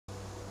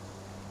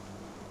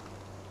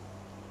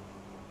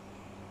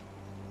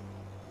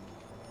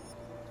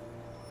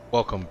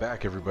Welcome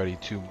back, everybody,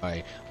 to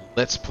my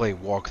Let's Play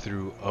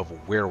walkthrough of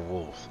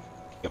Werewolf,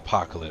 the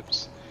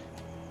Apocalypse.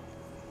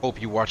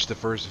 Hope you watched the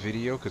first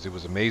video because it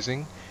was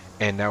amazing,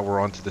 and now we're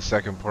on to the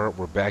second part.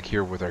 We're back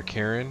here with our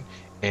Karen,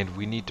 and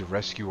we need to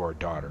rescue our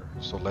daughter,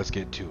 so let's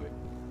get to it.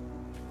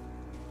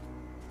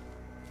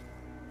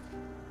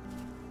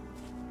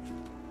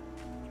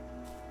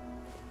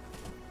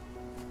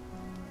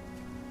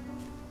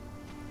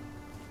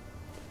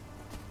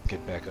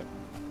 Get back up.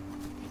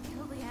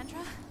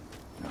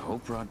 I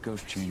hope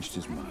Rodko's changed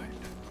his mind.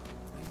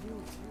 I knew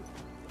it too.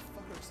 The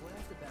fuckers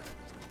laughed about it.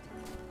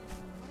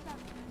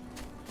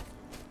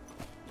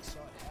 I saw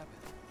it happen.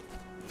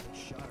 They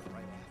shot it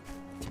right after.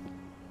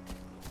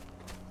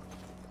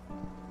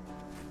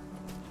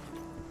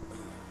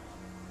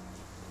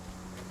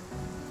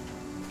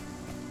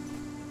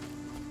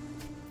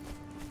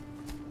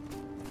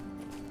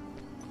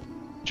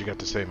 What you got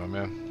to say, my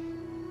man?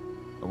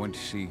 I went to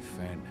see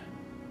Fen.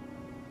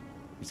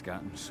 He's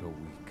gotten so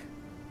weak.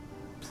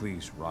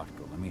 Please,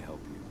 Rodko, let me help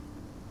you.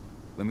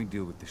 Let me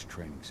deal with this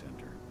training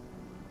center.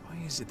 Why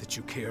is it that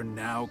you care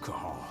now,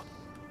 Cahal?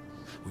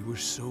 We were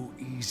so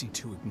easy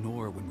to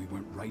ignore when we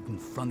weren't right in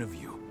front of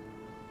you.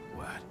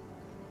 What?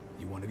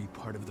 You want to be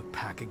part of the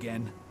pack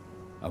again?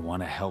 I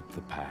want to help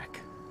the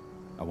pack.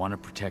 I want to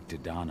protect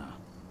Adana.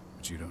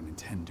 But you don't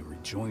intend to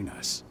rejoin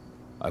us.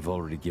 I've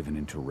already given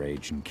into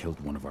rage and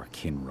killed one of our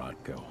kin,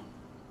 Rodko.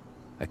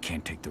 I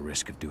can't take the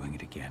risk of doing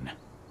it again.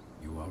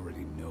 You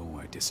already know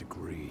I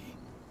disagree.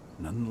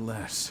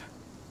 Nonetheless,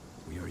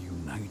 we are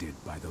united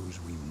by those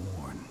we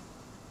mourn.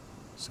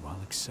 So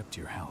I'll accept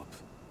your help.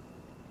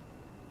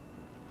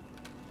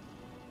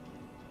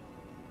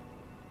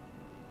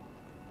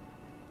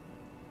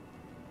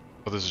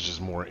 Oh, this is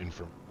just more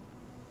info.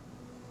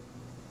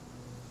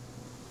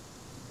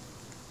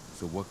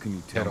 So what can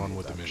you tell Head on me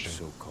with the about mission.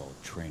 so-called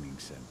training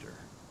center?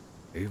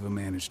 Ava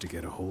managed to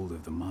get a hold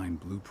of the mine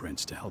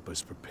blueprints to help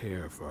us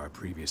prepare for our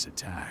previous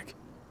attack.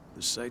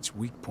 The site's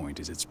weak point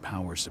is its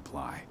power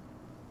supply.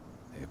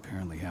 They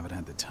apparently haven't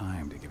had the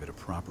time to give it a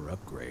proper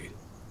upgrade.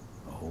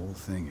 The whole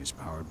thing is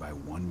powered by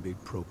one big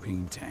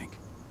propane tank,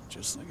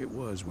 just like it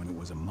was when it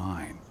was a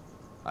mine.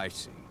 I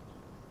see.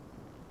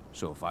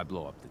 So if I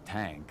blow up the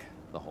tank,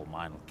 the whole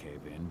mine will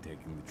cave in,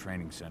 taking the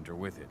training center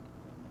with it.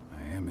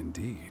 I am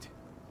indeed.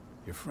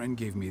 Your friend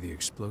gave me the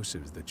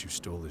explosives that you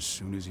stole as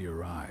soon as he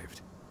arrived.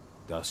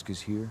 Dusk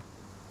is here?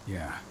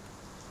 Yeah,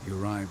 he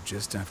arrived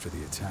just after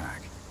the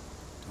attack.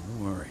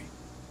 Don't worry.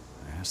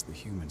 I asked the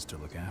humans to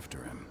look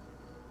after him.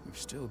 We've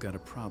still got a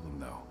problem,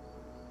 though.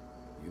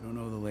 You don't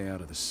know the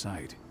layout of the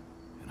site,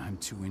 and I'm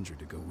too injured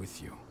to go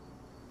with you.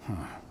 Huh.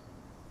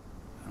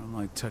 I don't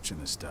like touching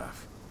the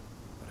stuff,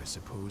 but I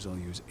suppose I'll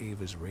use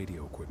Ava's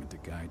radio equipment to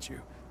guide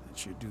you. That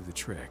should do the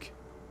trick.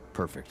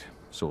 Perfect.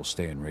 So we'll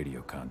stay in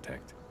radio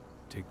contact.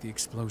 Take the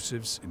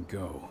explosives and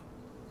go.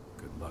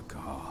 Good luck,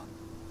 Cahal.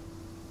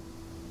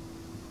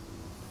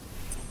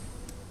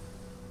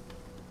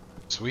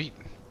 Sweet.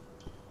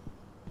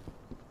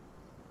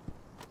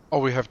 All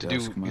we have to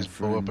Dusk, do my is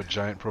blow up a friend.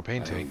 giant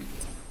propane tank.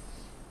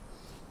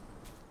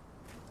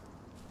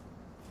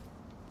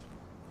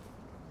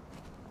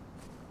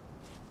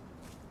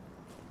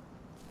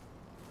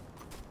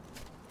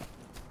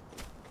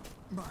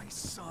 My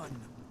son.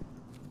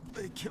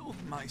 They killed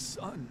my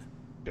son.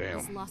 Damn.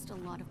 He's lost a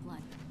lot of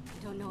blood.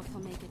 I don't know if he'll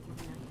make it through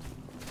the night.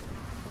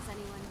 Has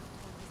anyone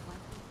told his wife?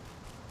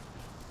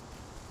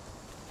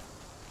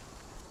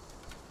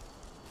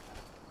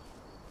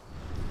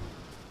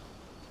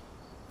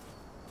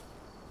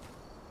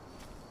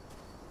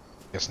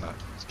 Guess not.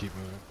 Let's keep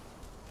moving.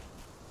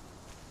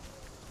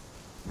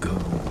 Go,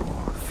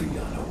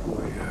 Fianna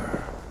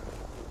warrior,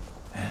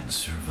 and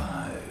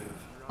survive.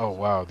 Oh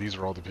wow, these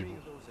are all the people.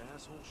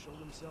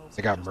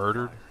 They got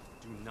murdered?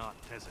 Do not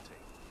hesitate.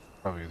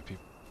 Probably the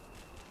people.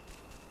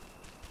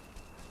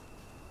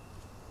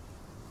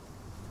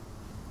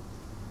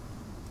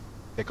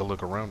 Take a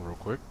look around real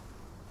quick.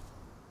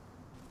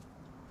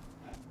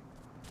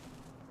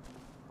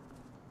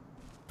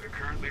 They're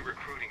currently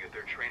recruiting at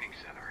their training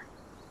center.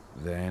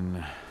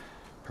 Then,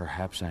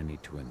 perhaps I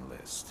need to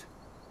enlist.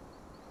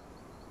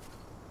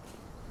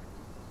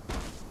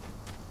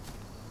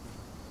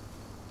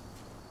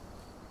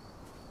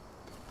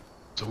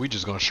 So we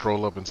just gonna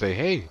stroll up and say,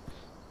 hey,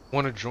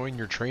 want to join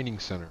your training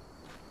center?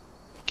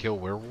 Kill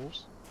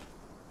werewolves?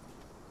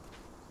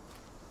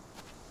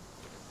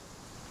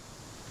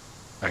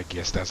 I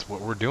guess that's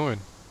what we're doing.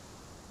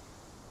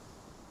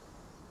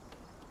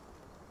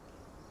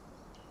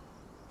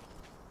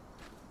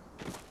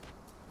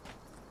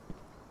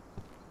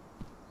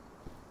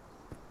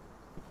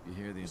 You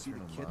hear the See the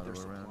internal kid they're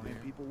motto around supplying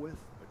here? people with?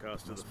 The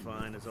cost of the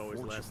fine is always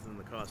less than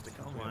the cost of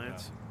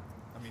compliance.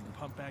 I mean,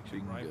 pump action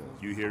Bingo.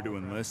 rifles. You here to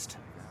autograph enlist?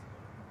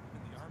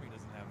 And the army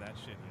doesn't have that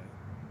shit yet.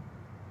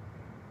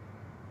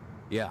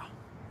 Yeah,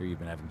 hear you've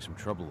been having some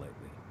trouble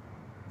lately.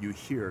 You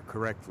hear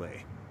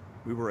correctly.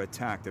 We were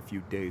attacked a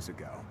few days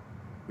ago.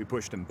 We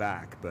pushed them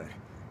back, but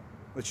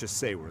let's just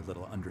say we're a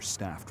little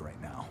understaffed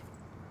right now.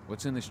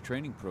 What's in this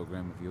training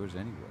program of yours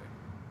anyway?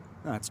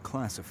 That's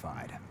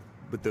classified.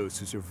 But those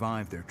who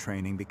survive their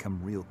training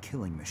become real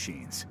killing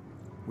machines.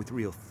 With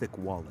real thick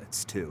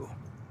wallets, too.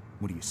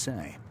 What do you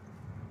say?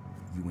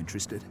 You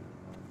interested?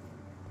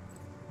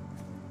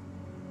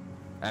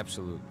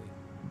 Absolutely.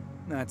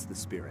 That's the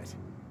spirit.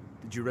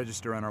 Did you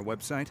register on our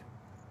website?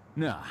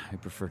 Nah, I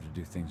prefer to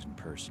do things in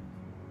person.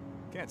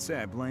 Can't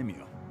say I blame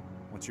you.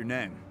 What's your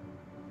name?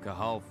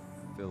 Cahal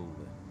Fill.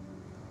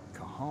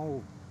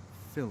 Cahal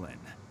Fill-in.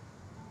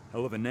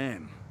 Hell of a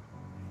name.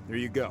 There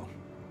you go.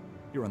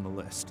 You're on the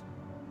list.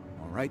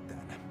 All right,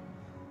 then.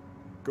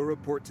 Go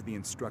report to the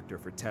instructor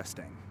for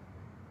testing.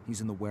 He's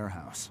in the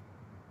warehouse.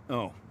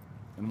 Oh,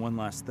 and one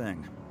last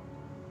thing.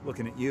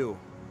 Looking at you,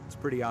 it's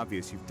pretty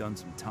obvious you've done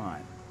some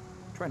time.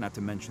 Try not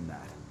to mention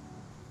that.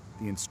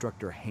 The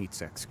instructor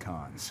hates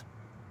ex-cons.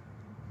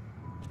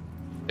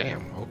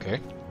 Damn, okay.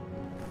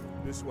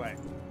 This way.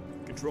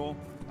 Control,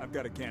 I've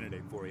got a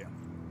candidate for you.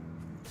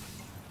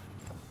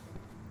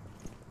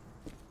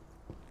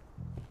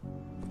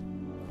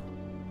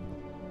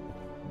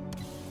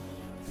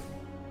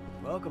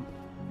 Welcome.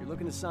 If you're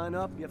looking to sign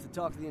up, you have to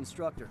talk to the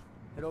instructor.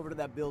 Head over to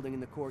that building in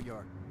the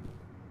courtyard.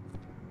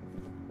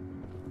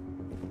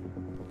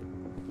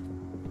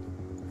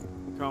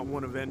 Caught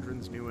one of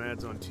Endron's new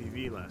ads on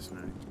TV last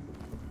night.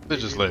 They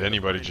just let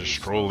anybody just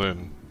stroll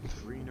in.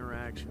 Greener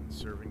action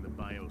serving the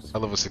biosphere. I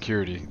love a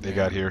security they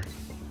got here.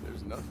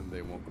 There's nothing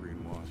they won't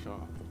greenwash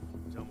off.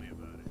 Tell me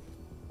about it.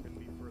 Couldn't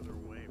be further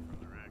away from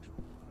their actual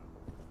motto.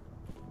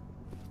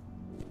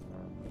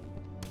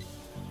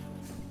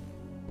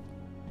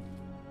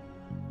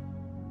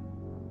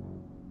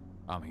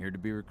 I'm here to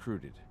be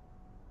recruited.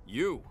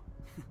 You?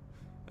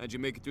 How'd you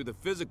make it through the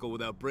physical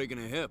without breaking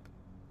a hip?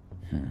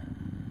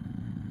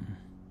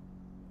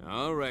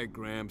 All right,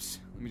 Gramps.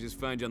 Let me just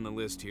find you on the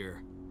list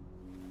here.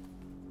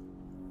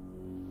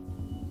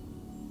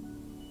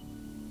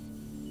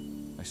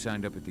 I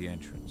signed up at the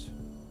entrance.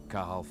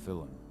 Cahal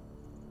Fill-in.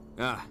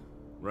 Ah,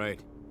 right.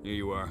 Here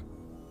you are.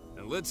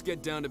 Now let's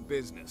get down to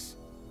business.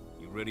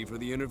 You ready for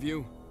the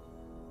interview?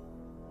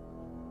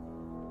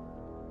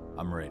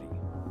 I'm ready.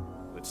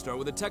 Let's start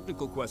with a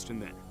technical question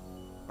then.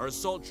 Our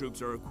assault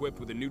troops are equipped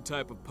with a new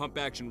type of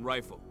pump-action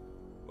rifle.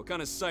 What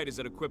kind of sight is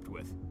it equipped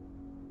with?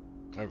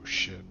 Oh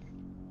shit.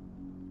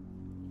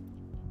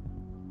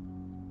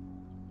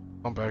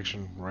 Pump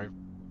action, right?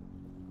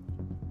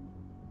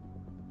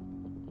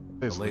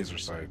 It's laser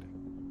sight.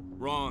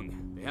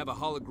 Wrong. They have a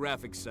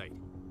holographic sight.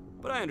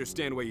 But I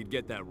understand why you'd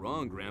get that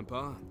wrong,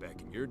 Grandpa.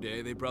 Back in your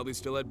day, they probably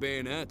still had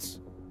bayonets.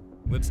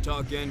 Let's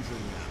talk Endron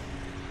now.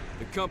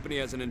 The company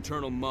has an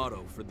internal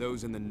motto for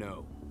those in the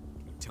know.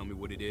 Can you tell me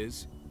what it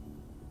is?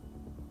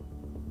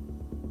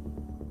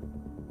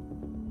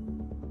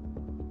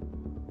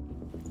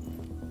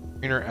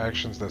 Greener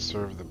actions that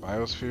serve the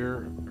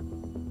biosphere.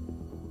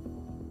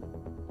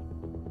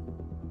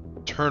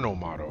 Eternal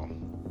motto.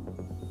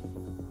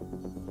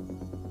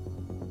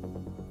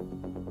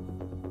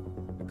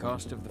 The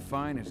cost of the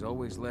fine is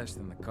always less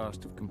than the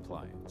cost of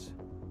compliance.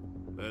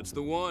 That's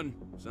the one.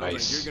 Sounds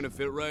like you're gonna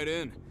fit right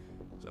in.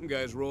 Some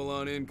guys roll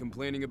on in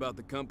complaining about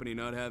the company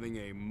not having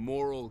a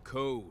moral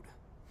code.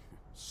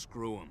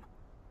 Screw them.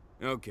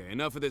 Okay,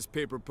 enough of this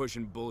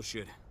paper-pushing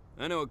bullshit.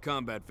 I know a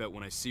combat vet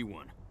when I see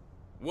one.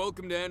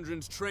 Welcome to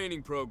Endron's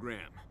training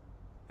program.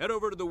 Head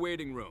over to the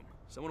waiting room.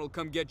 Someone will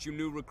come get you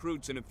new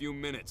recruits in a few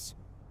minutes.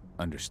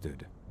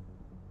 Understood.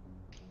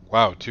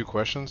 Wow, 2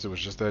 questions? It was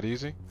just that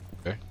easy?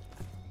 Okay.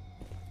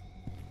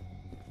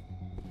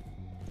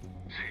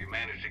 So you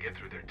managed to get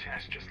through their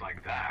test just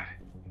like that.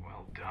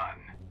 Well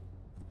done.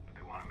 But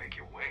they want to make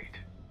you wait.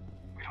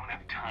 We don't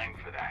have time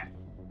for that.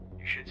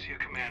 You should see a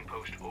command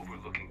post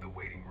overlooking the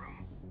waiting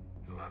room.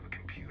 You'll have a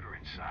computer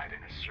inside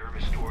and a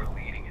service door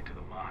leading into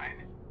the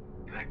mine.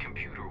 That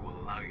computer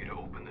will allow you to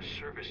open the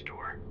service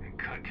door and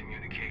cut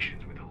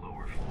communications with the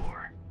lower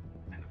floor.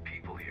 And the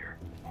people here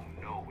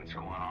won't know what's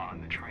going on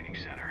in the training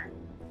center.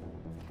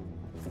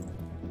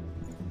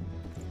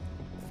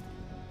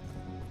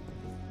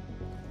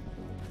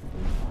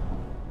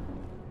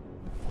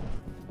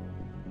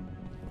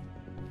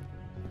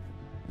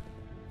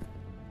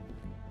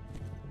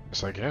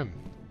 Yes, I can.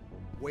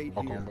 Wait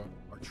Walk here. on by.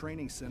 Our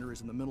training center is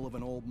in the middle of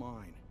an old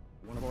mine.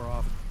 One of our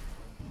officers.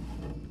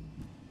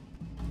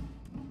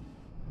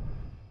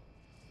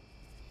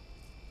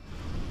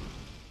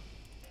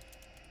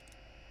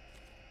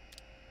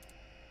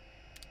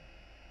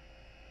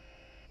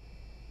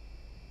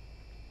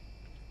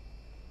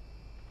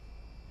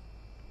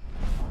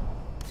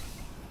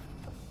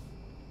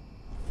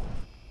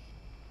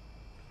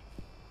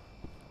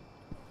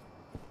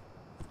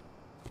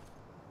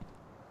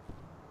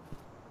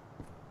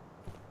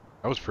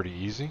 That was pretty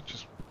easy.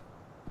 Just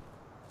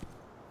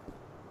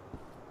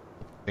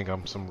think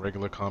I'm some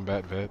regular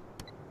combat vet.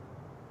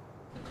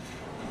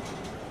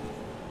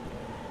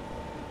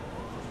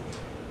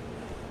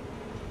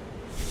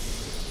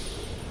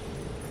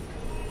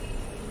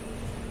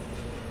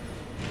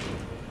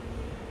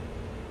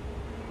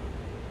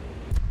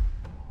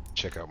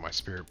 Check out my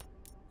spirit.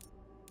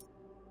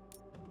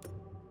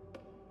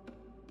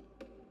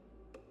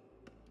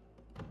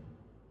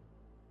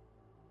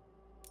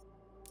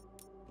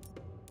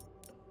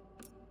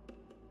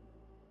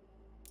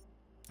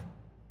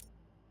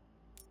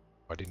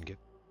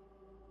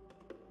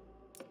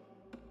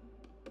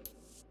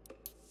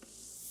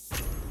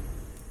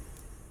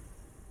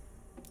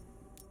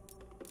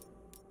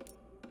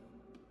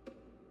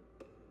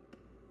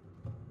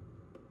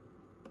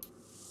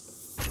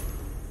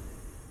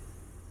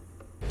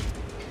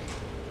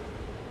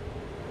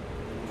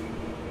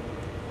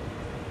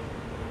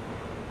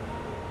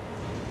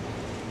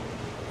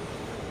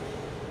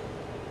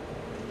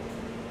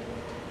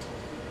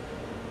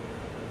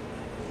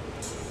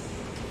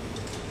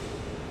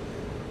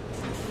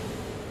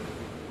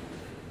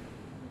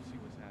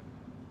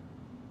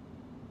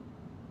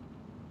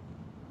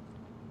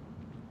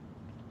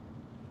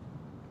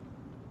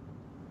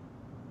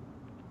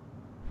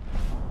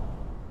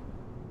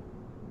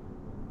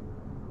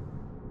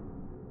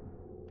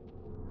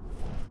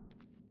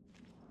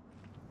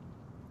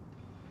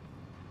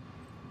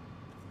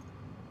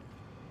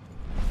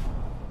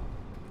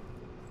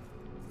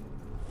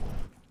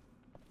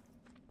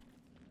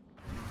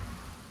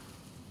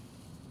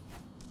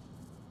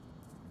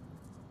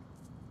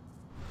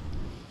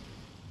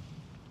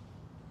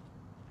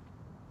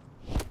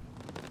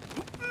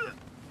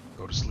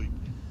 to sleep.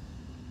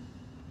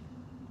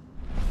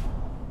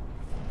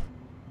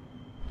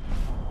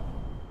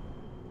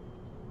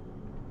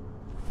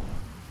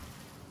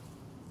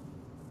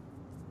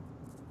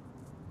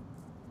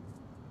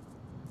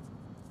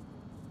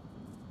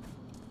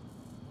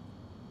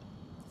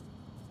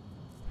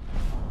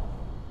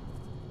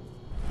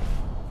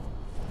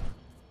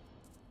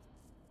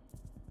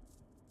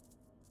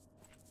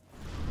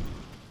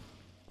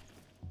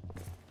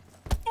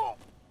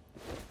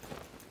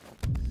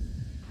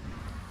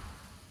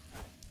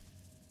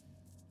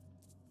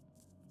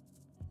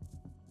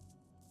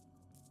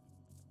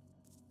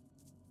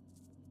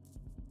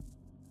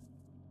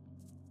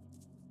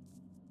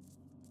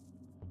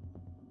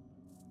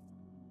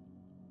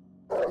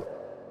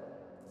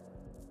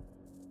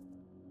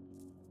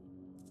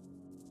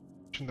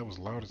 That was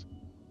loud as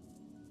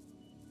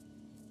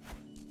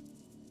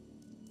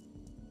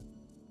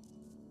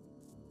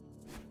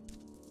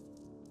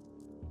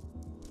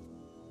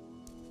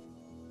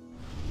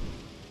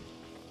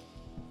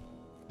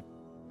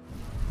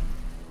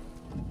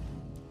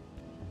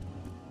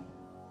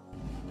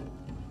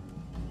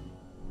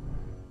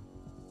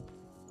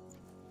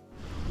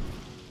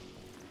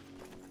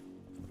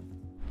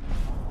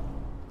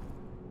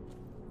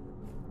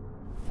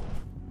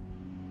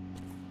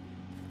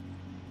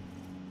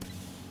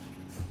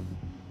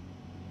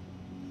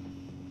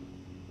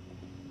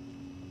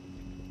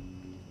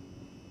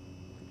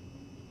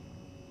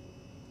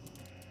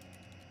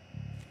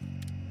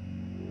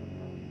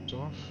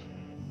off.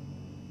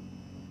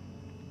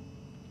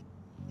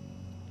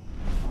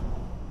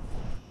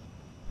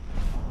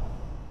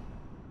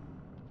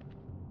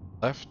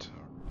 Left.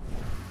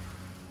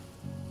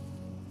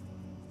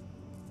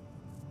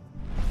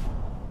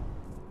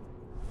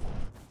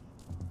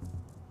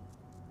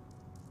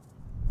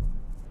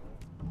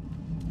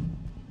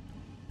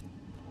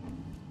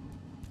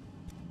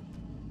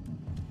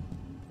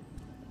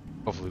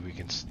 Hopefully we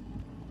can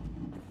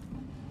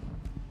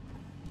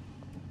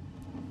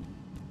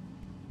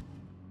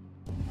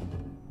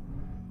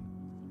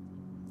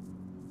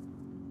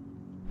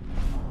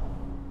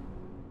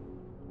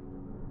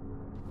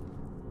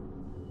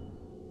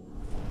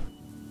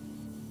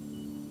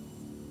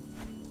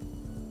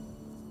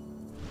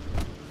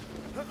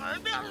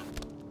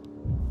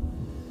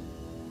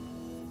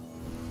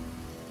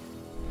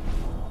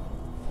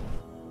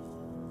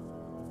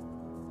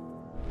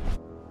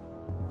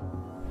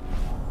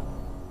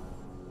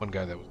one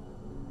guy that was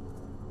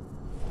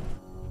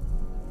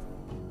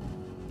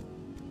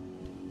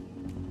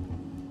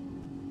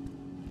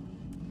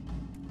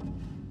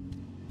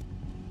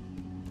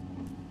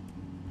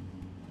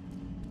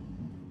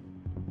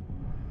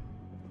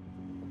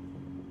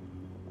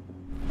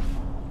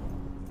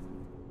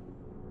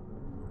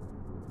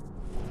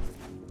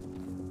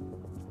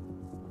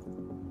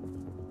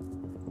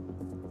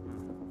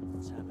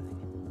What's happening?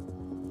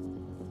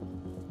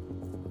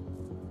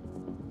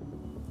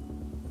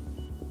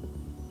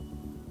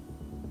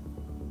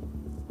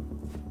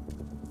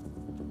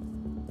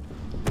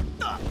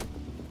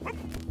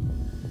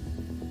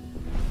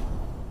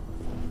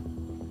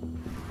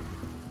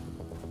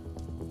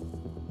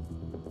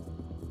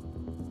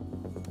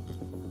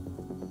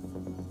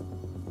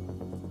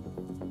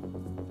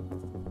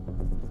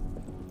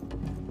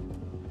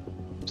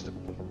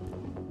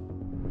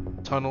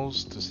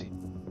 tunnels to see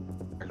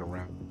back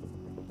around.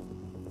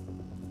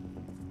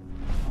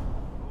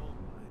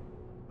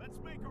 Let's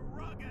make a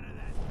rug out of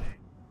that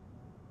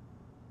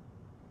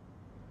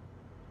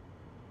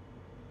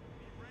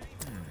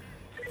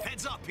thing.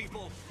 Heads up,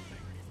 people!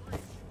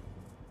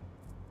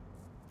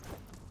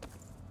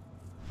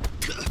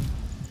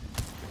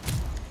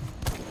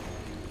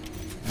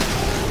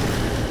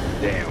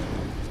 Damn.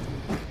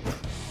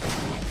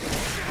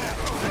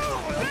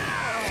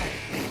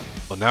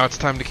 Well, now it's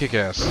time to kick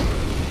ass.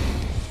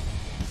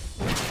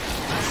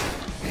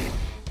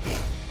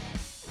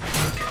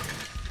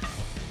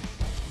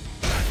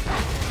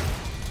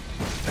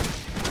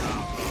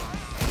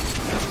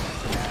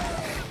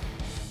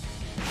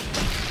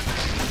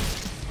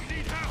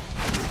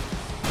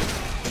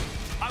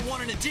 I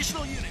want an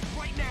additional unit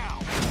right now!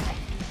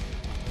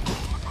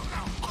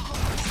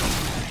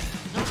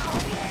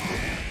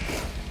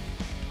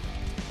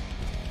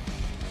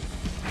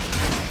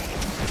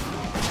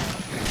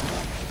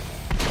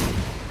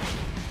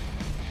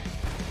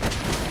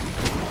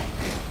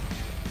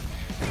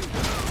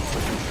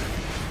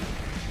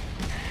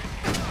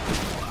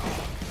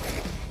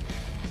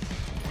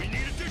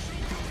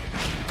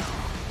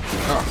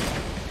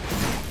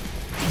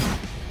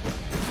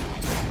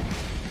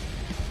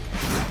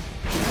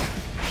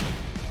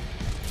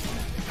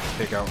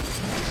 Take out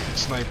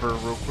sniper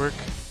real quick.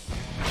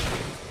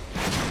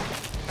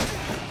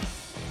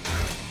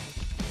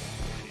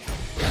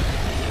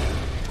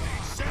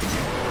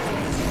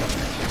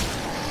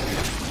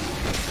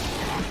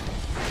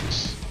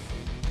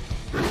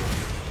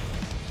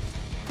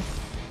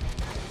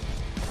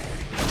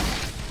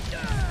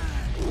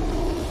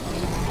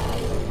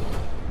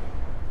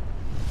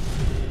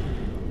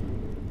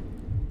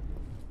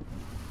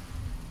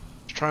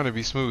 trying to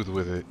be smooth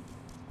with it.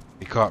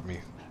 He caught me.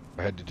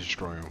 I had to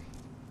destroy him.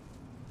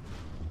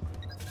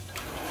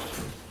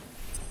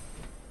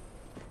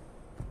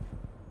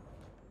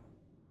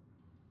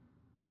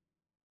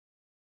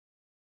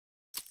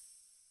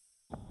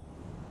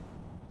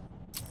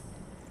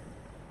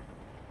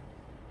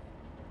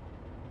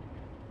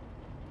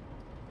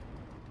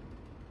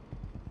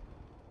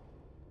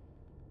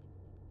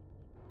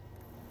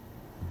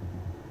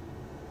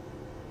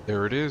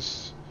 There it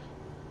is.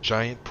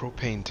 Giant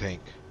propane tank.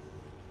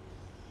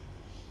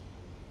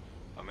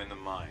 I'm in the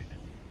mine.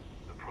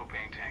 The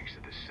propane tank's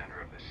at the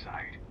center of the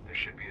site. There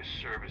should be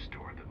a service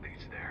door that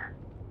leads there.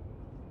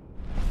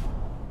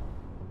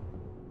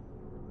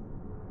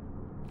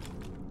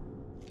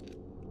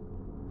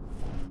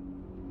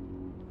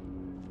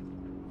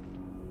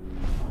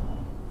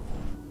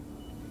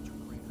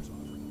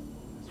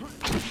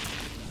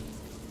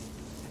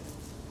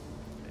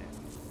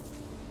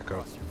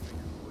 Go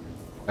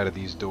out of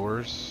these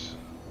doors.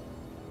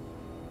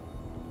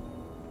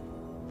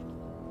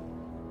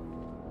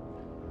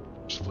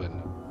 Split.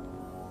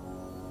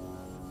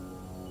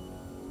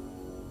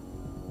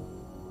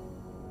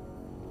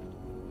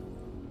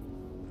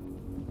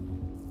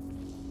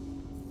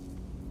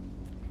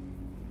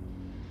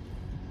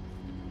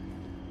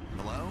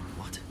 Hello?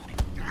 What?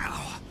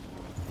 Ow.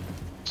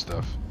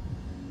 Stuff.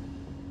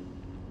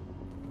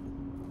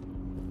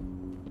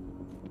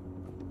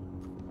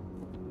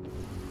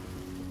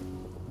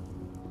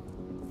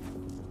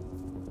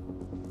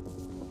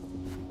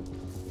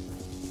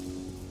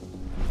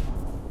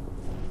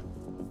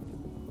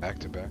 Back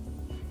to back.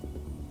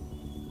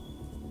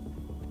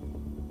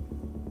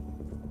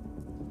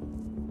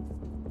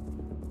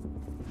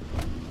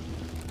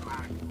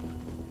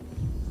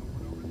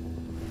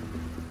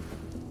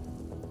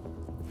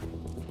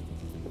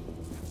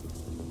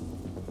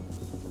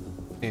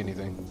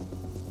 Anything.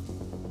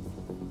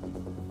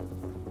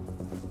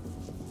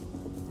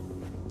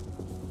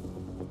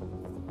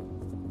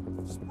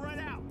 Spread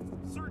out.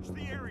 Search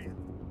the area.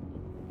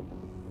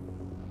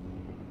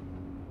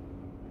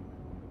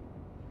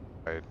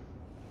 Right.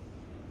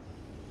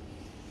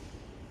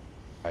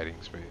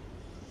 Hiding space.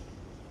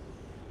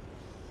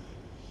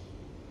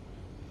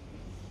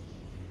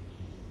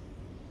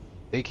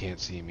 They can't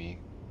see me.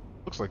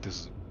 Looks like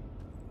this is...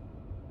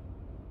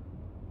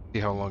 See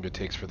how long it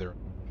takes for their...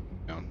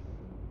 down.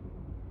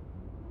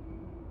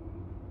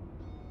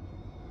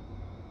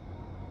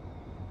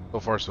 So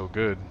far so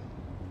good.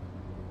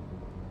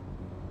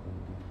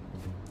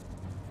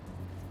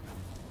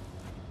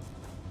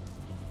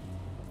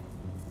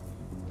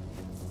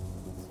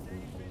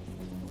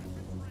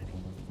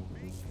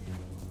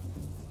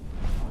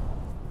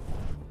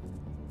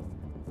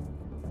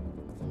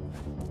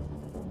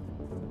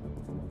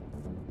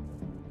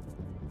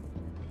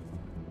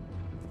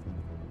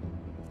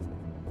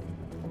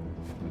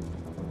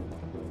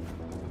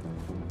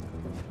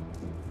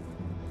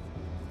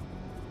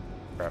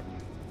 Crap.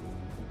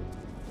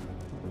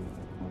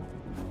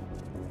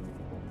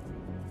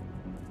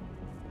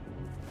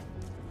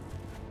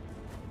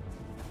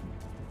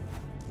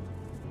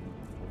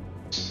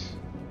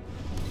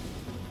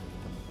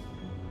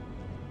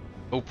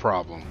 No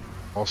problem.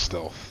 All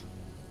stealth.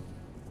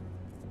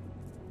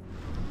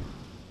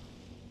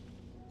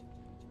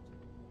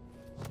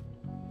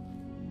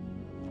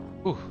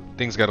 Ooh,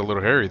 things got a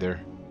little hairy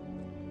there.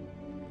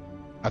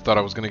 I thought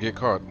I was gonna get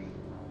caught.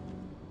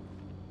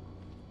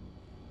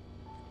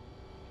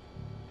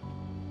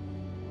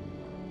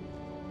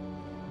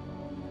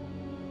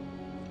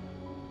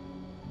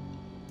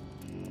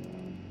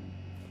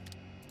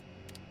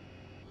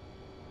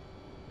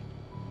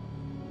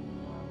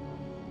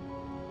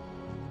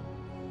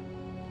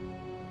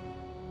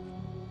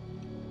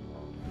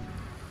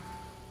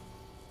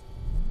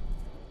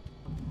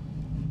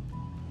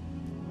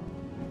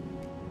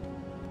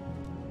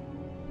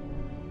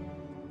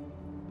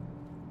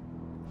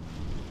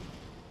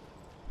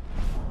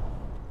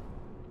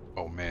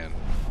 Oh man.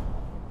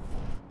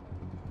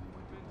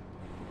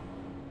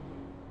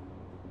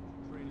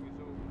 Training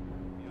is over.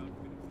 The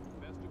outfit is the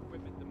best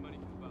equipment the money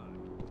can buy.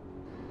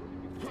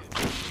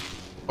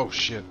 Oh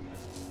shit.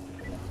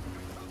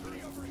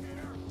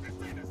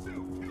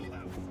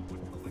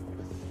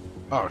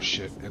 Oh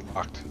shit, it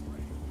locked.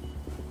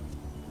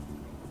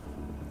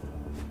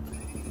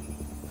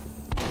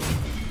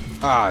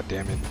 Ah,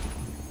 damn it.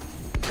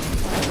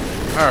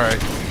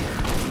 Alright.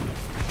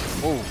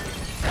 Oh.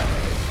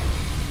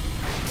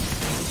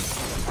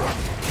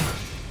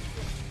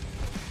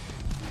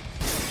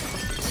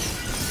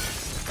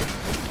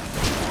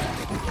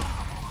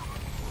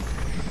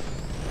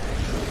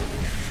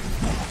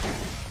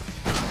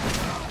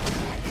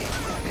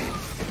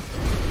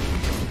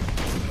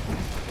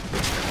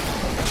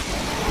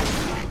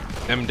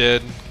 I'm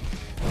dead.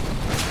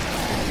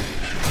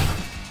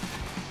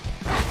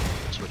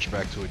 Switch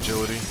back to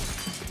agility.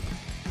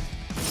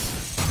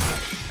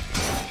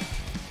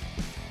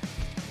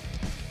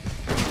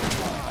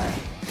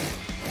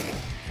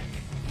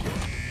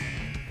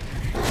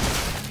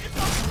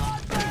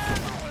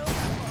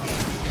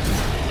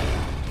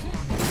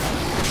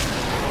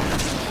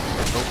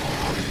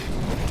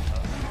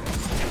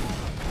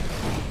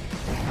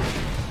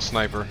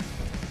 sniper.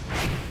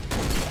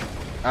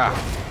 Ah.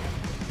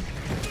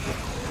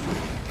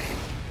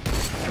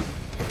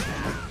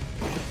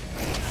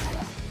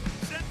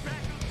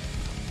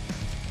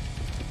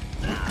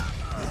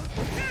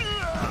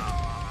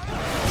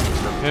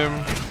 From him.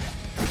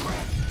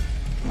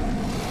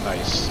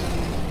 Nice.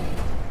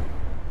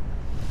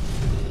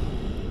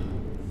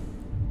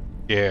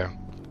 Yeah. I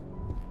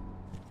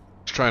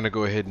was trying to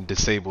go ahead and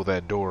disable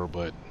that door,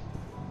 but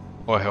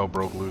all hell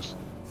broke loose.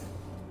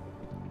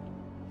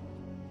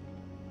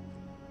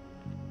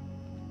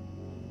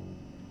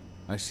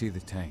 I see the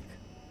tank.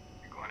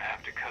 You're going to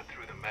have to cut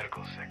through the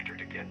medical sector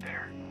to get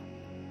there.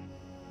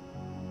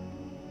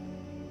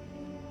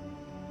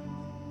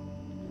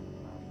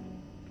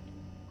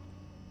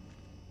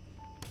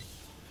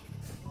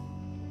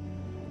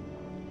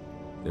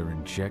 They're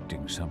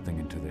injecting something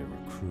into their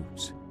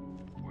recruits.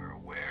 We're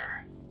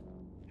aware.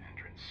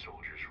 Endron's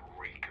soldiers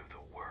reek of the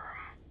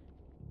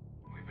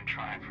Wyrm. We've been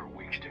trying for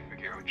weeks to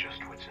figure out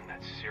just what's in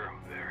that serum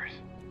of theirs.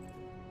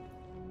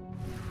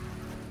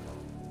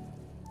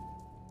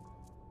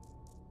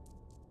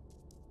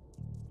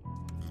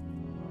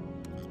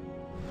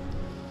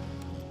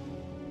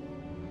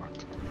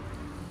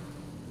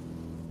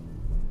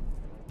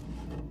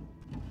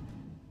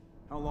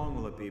 How long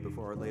will it be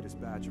before our latest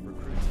batch of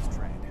recruits is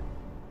trained?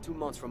 2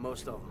 months for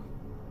most of them.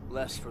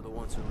 Less for the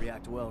ones who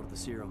react well to the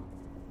serum.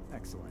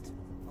 Excellent.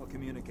 I'll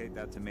communicate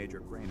that to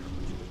Major Grainer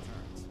when she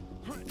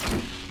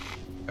returns.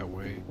 That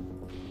way.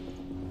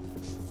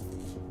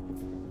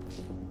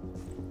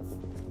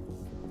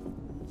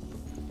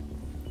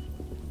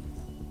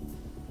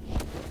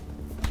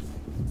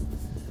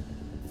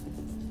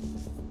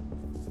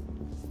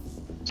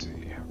 Let's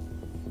see.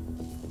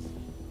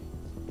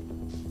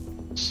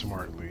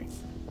 Smartly.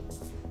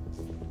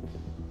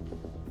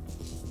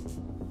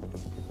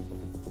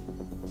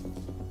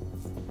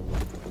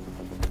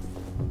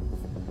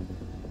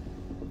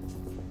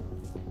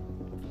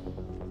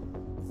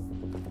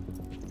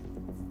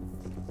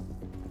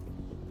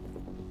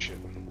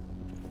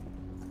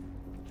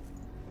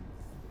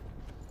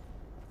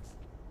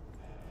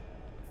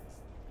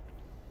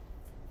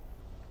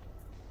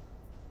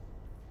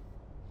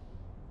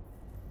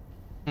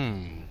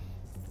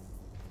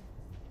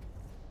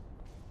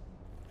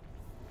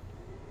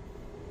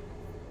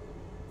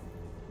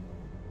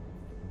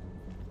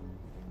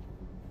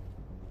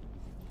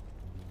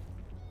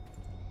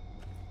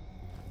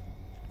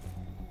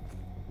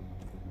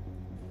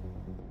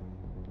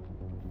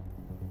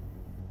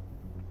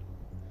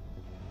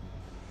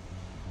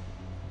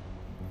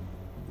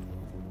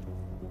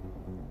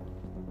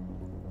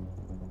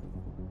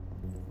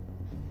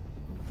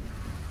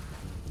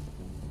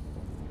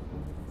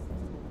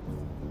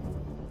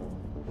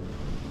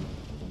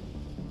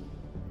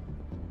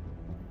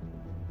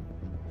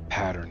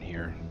 Pattern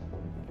here.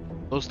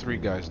 Those three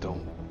guys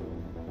don't.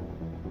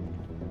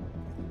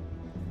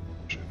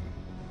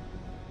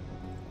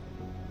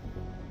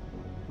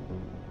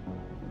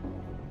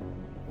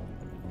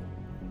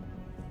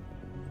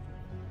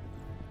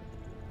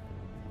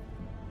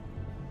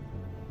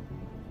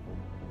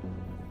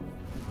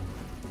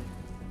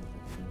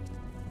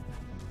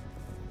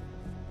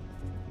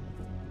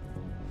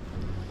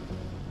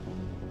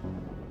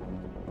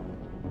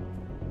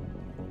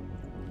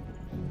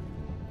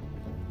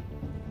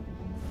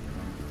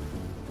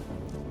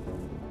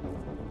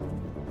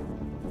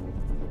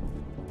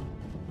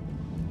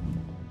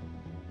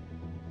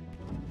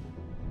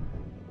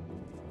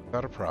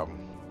 Not a problem.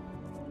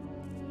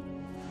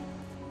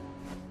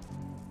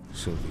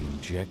 So the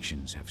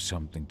injections have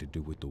something to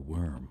do with the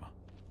Wyrm.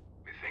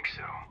 We think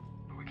so,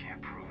 but we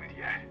can't prove it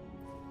yet.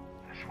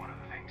 That's one of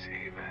the things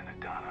Ava and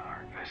Adana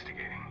are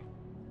investigating.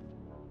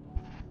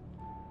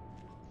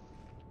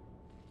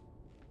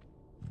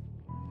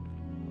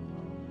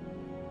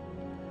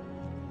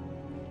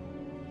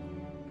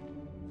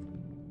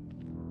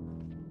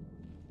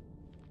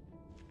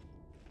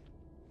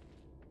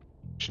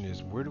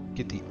 Is where do we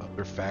get the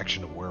other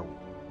faction of werewolves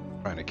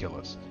trying to kill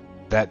us?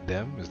 That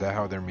them? Is that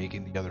how they're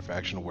making the other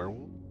faction of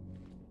werewolves?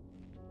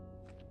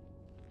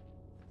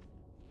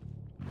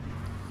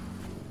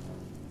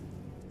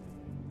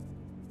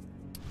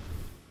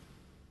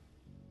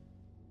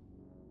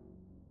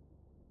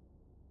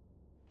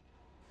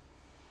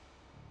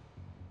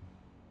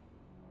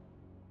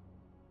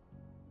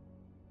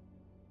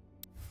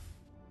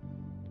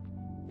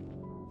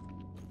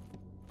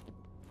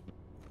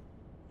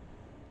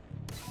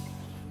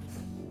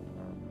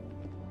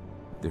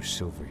 There's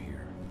silver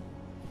here.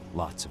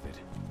 Lots of it.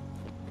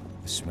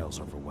 The smell's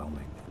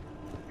overwhelming.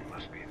 It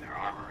must be in their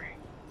armory.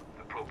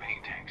 The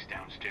propane tank's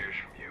downstairs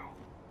from you.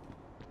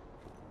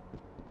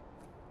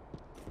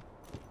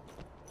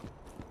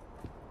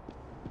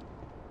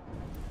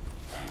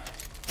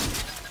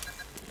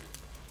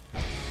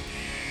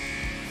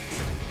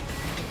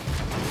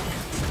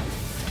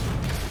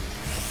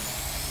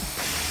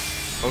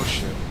 Oh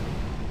shit.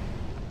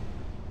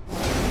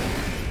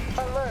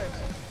 Alert.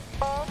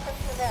 All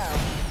personnel.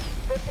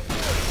 The security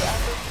of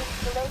this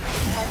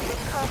installation has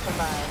been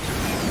compromised.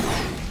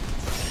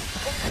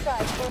 This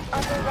site is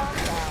under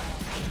lockdown.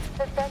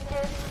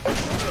 Suspended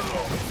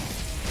immediately.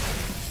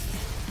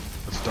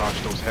 Let's dodge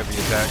those heavy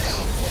attacks.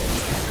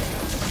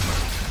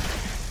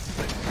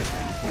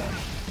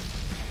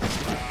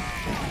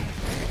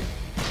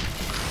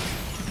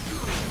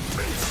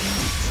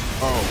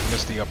 Oh,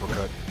 missed the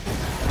uppercut.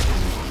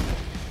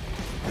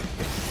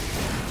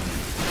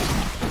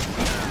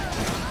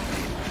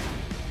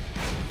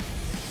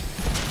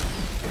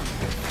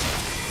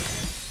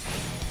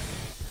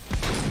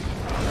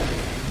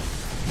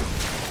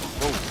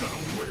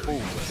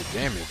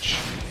 Damage.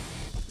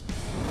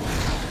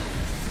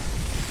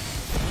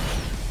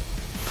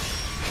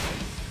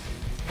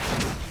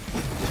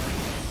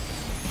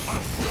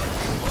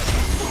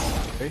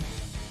 Okay.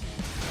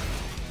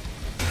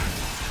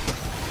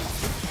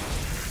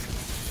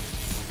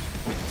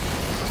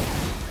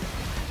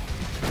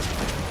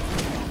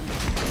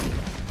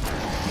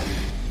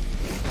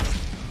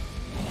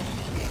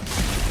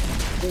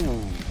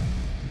 Ooh.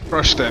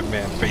 Crush that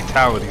man,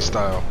 fatality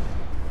style.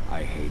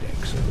 I hate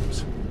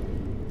exos.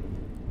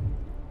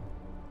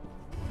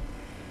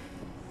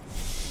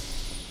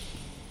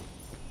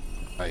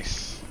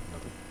 Nice.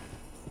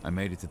 I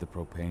made it to the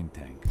propane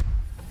tank.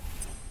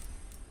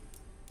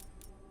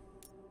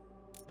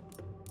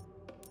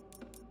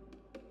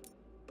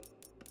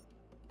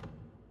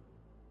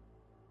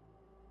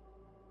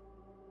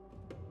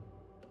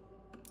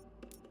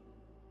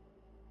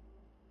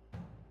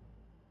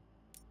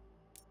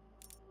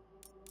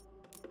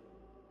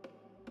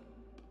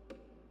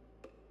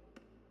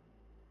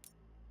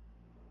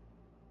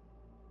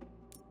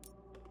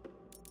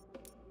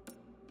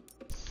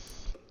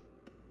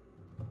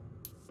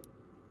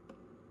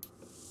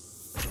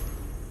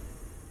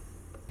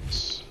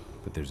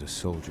 But there's a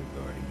soldier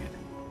guarding it.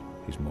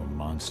 He's more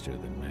monster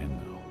than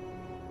man, though.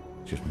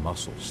 Just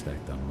muscles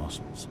stacked on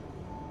muscles.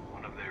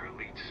 One of their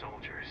elite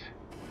soldiers.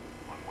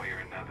 One way or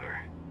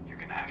another, you're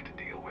gonna have to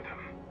deal with him.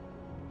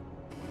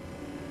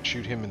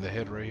 Shoot him in the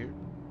head right here.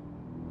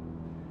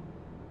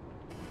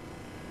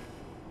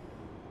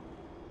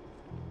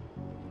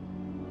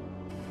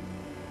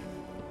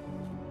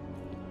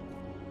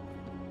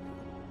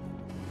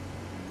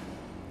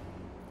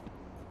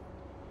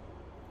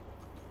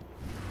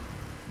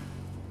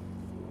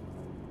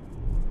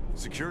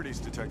 Security's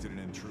detected an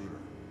intruder.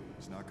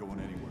 He's not going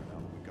anywhere now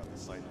that we've got the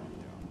site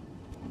locked down.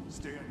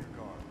 Stay on your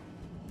guard.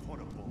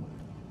 Point a bullet.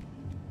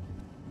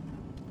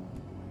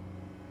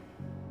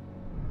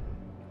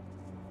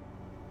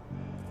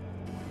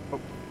 Oh.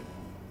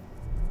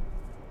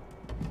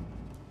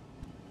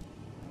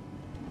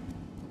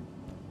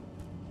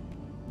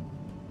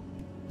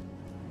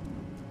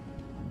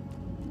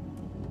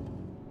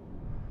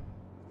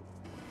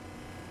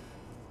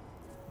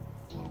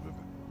 A little bit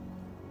better.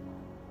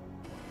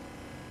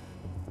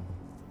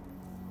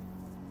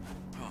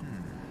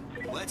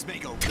 Let's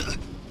make a...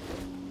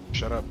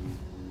 Shut up.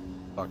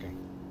 Talking.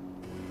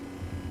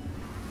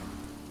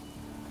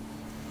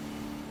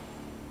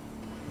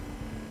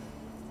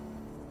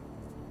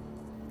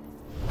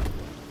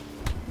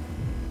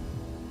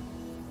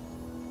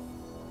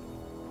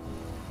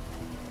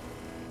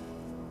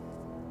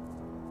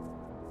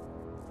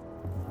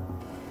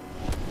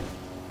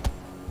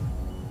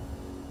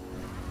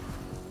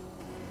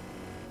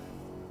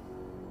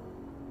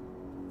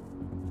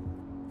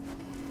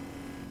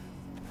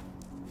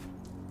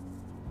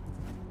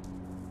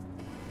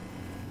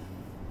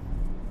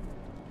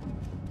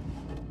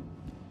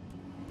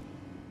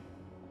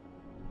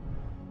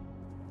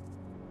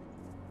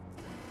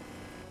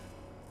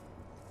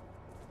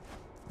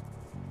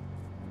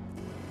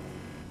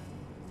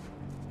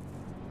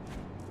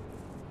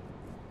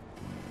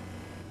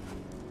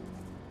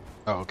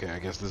 Oh, okay, I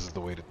guess this is the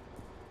way to...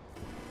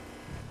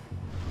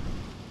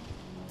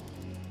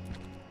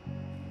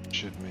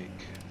 Should make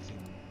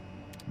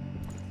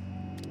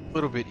a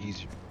little bit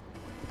easier.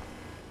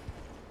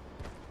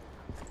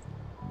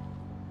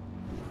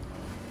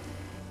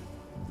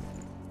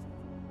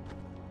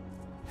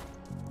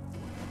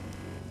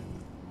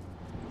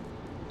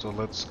 So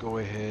let's go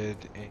ahead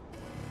and...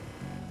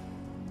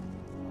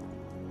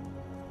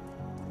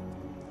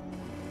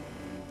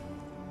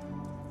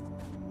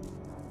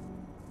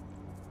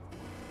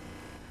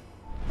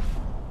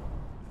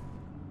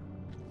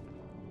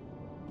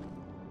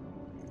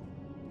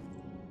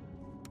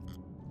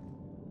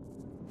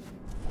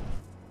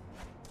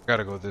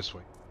 Gotta go this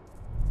way.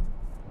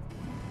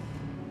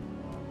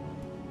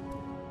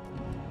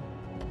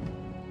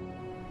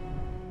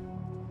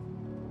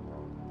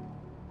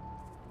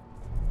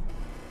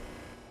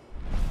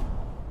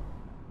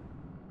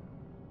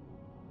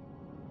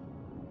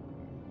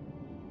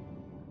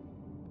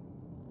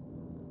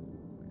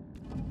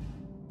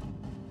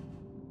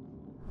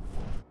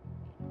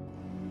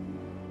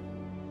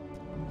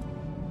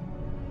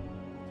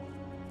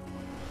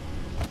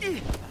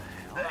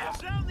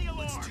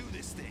 Let's do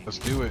this thing. Let's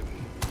do it.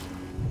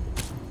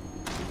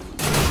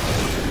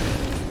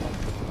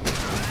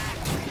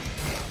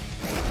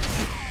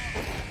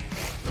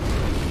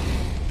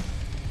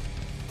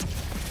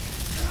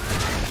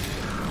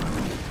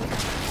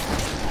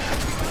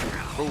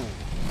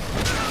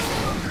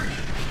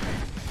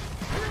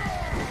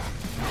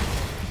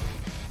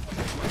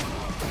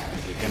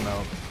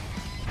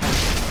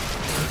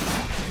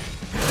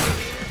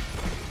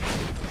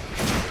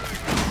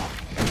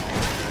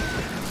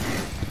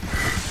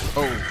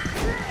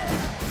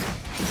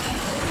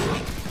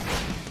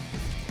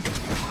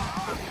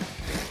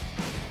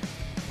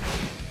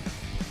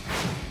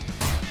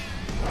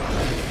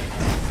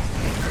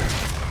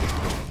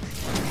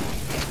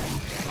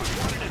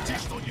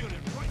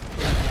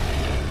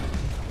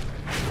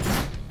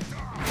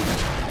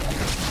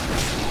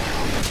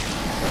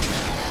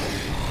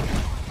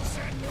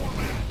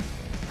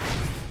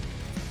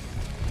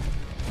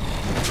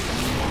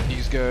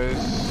 guys,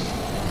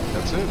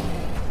 that's it.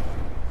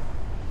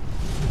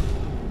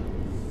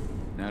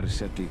 Now to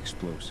set the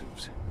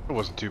explosives. It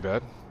wasn't too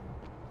bad.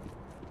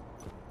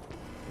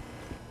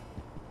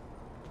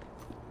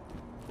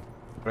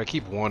 But I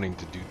keep wanting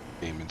to do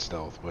the game in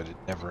stealth, but it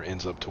never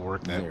ends up to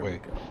work that There way. we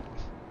go.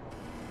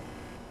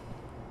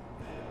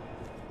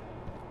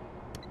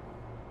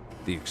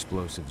 The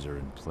explosives are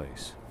in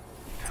place.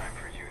 Time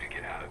for you to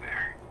get out of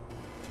there.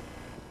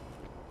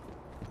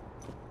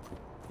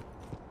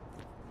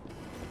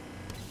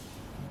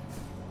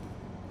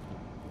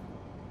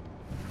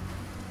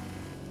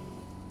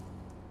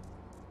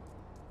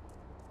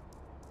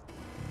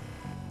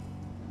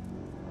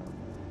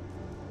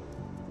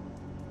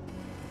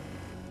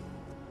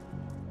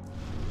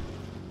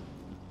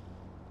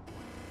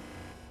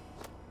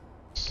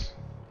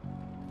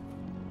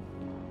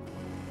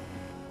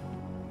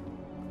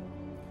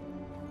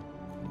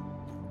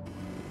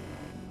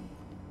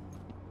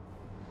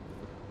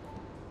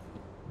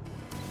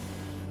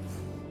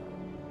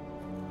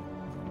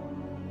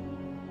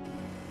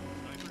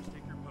 Snipers,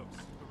 take your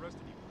posts. The rest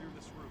of you clear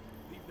this room.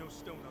 Leave no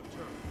stone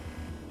unturned.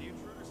 The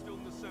intruder's still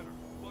in the center.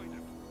 Find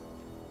him.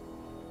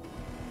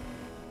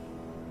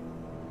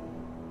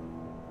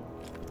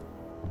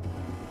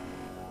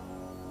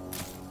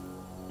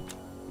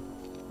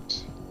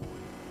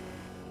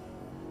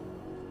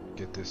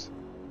 Get this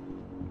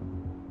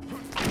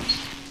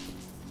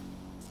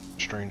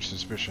strange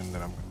suspicion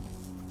that I'm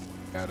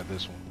out of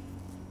this one.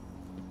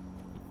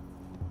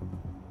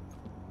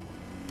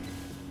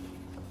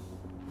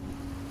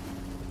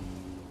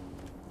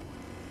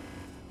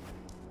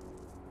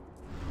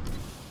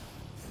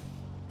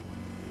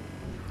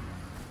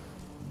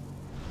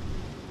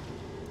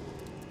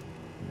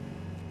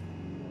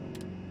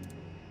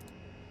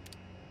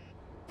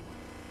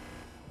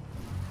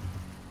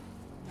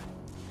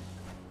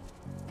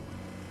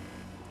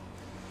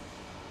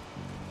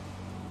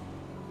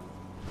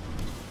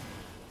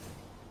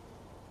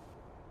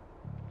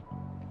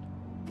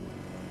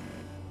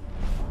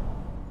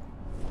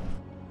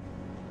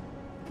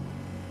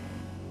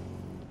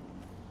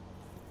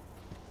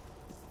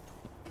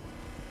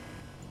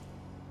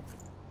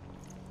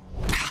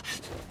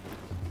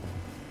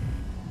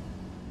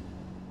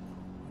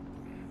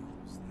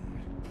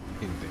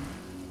 Anything.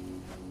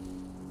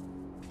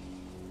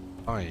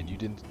 Fine, you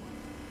didn't.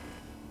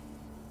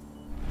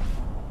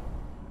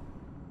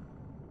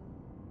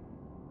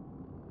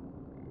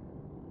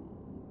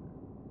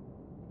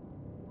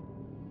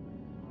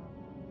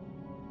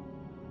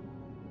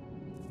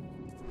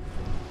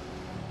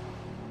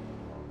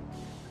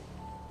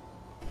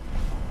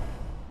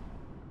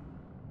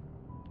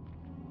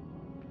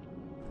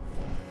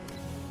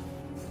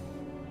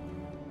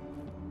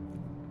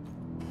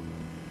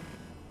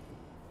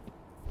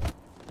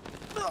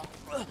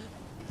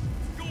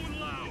 Going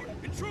loud!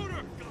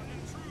 Intruder! Got an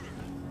intruder!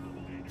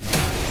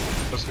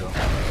 Let's go.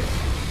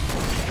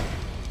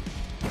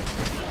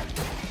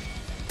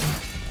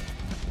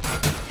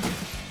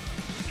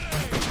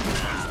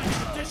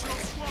 Additional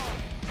squad!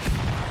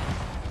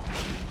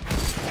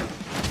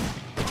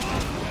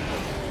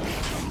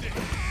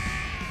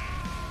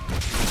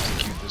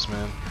 Execute this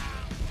man.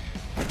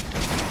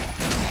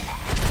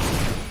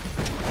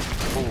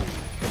 Oh.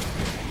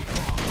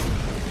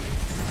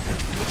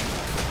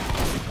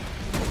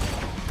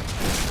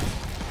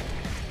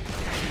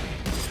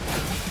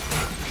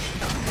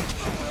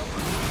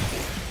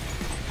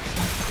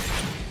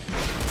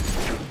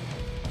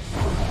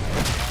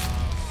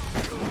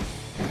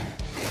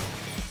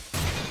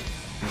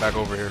 Back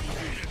over here.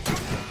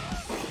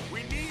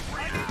 We need to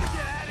get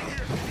out of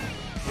here!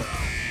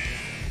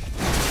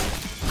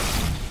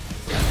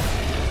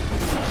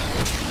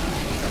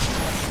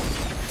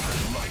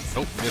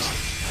 Nope, missed.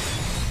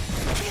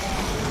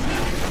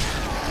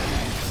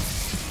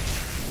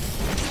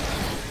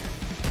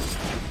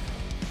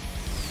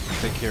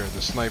 Take care of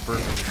the sniper.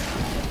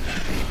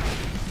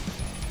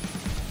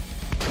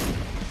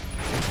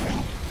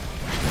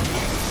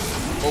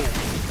 Oh.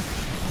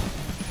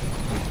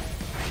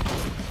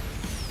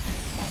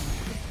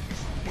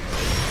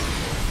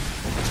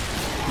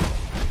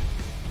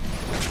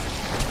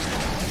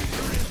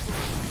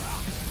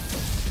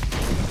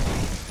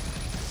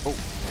 Oh.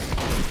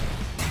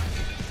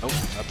 Nope,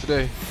 not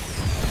today.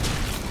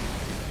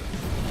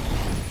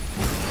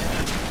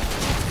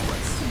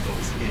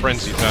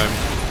 Frenzy time.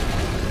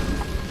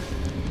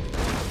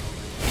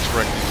 Let's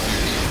wreck these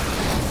dudes.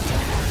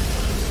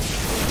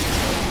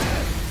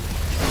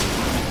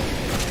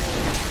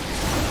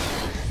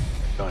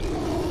 Done.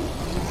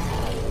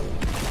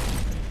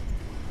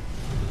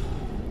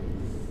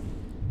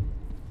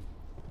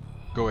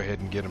 Go ahead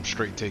and get him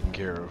straight taken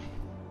care of.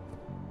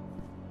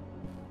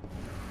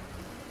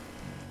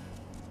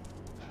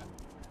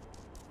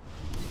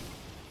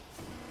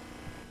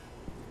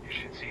 You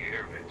should see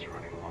air vents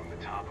running along the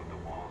top of the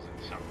walls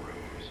in some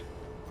rooms.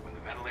 When the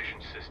ventilation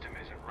system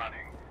isn't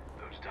running,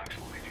 those ducts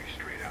will lead you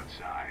straight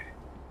outside.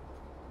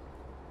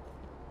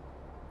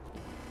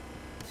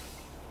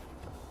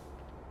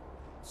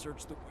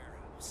 Search the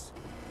warehouse.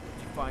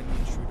 If you find the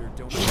intruder,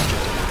 don't...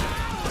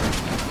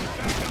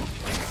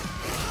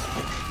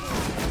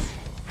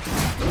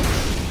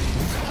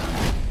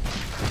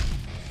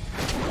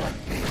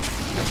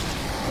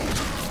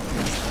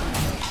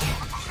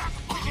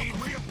 We need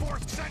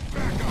reinforced sent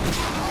backup!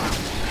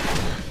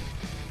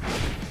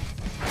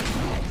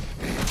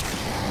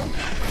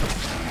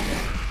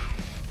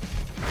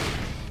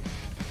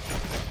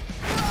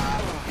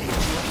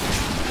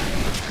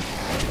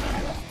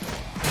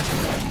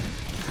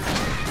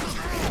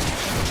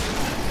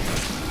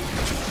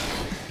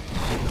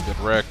 Get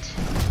wrecked.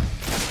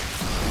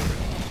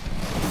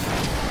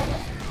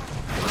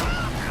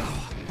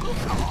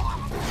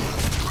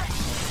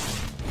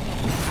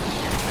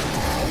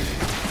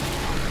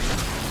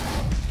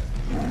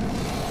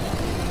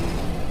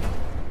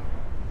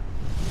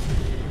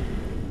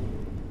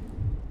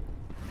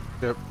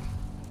 Yep.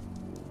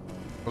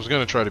 I was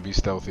gonna try to be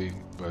stealthy,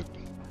 but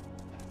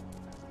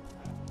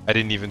I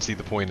didn't even see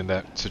the point in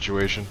that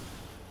situation.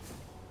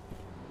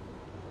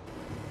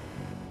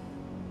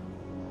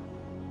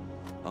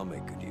 I'll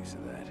make good use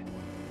of that.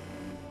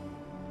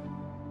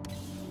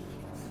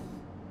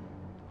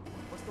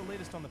 What's the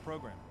latest on the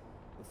program?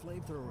 The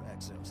flamethrower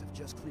exos have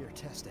just cleared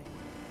testing.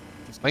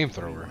 Just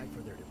Flamethrower. right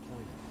for their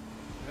deployment.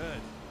 Good.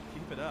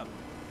 Keep it up.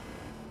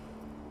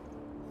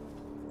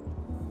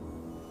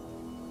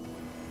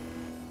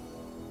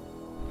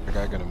 That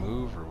guy gonna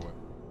move or what?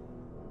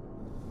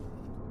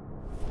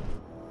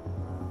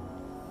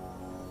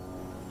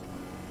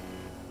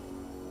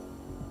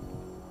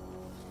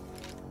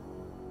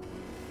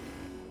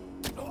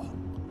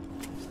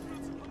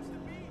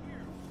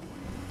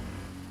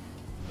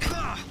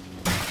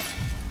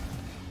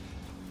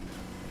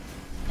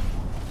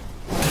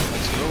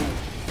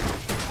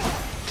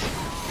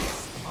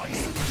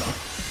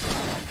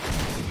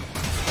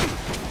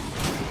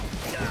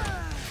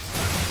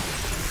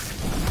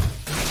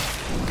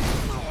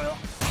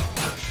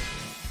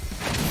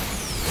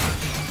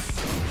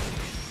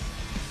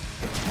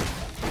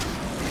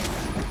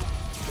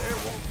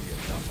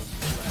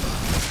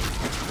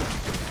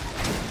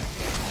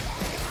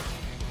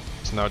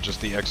 It's not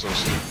just the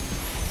exosuit.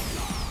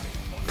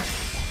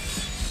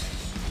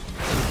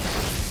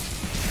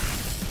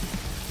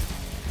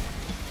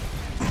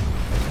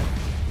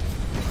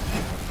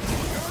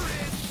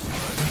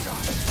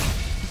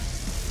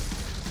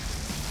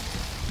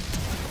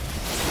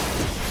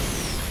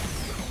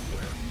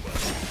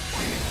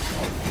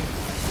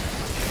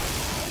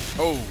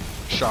 Oh,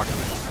 shocking.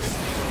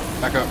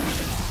 Back up.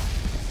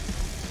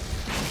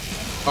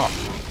 Oh,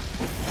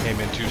 came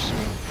in too soon.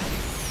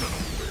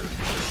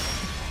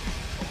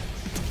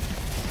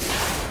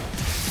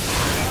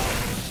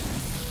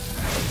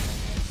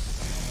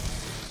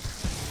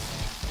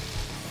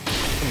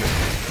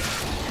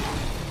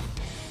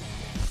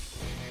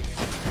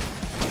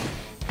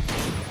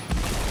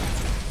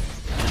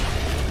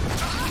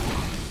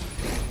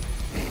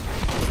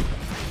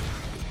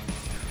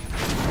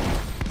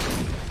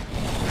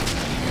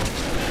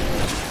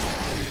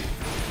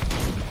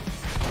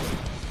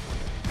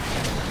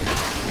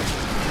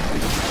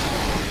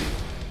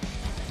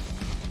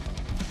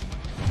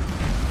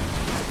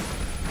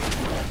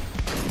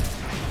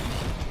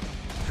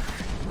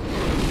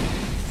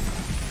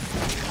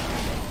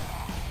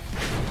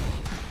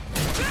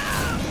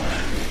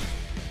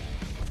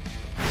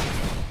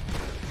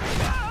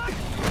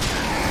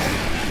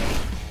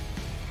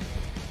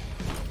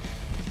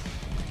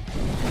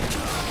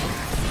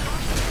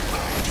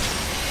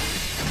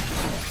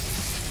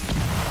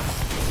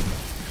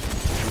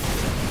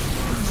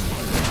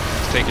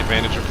 Take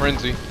advantage of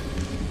frenzy.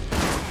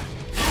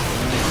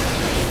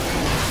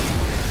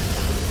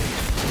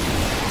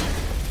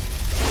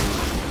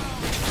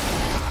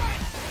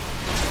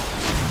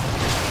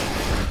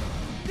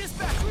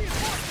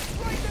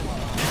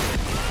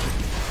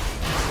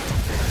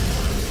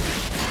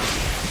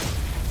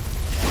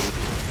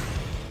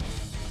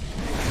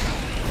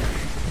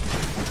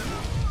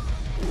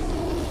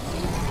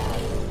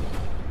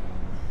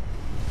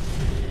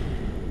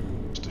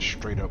 Just a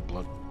straight up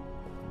blood.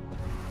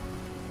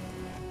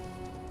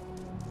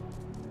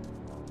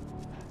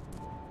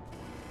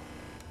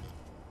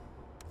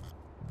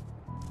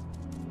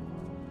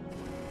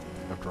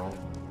 After all.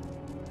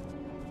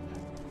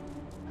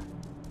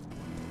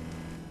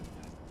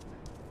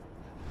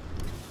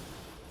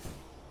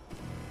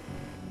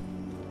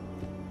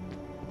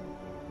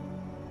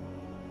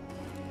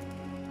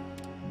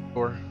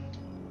 Or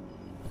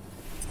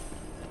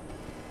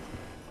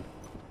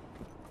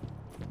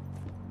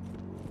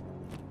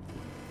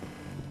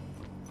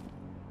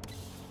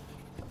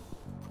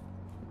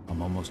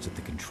I'm almost at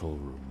the control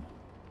room.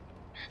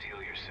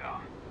 Steel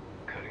yourself.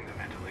 Cutting the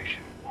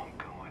ventilation won't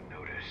go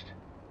unnoticed.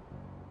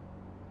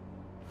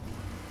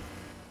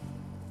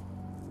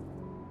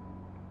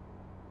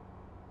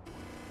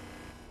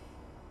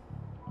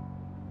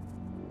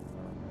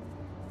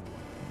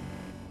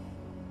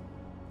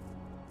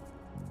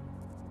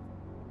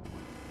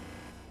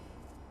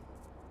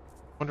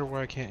 wonder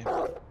why I can't.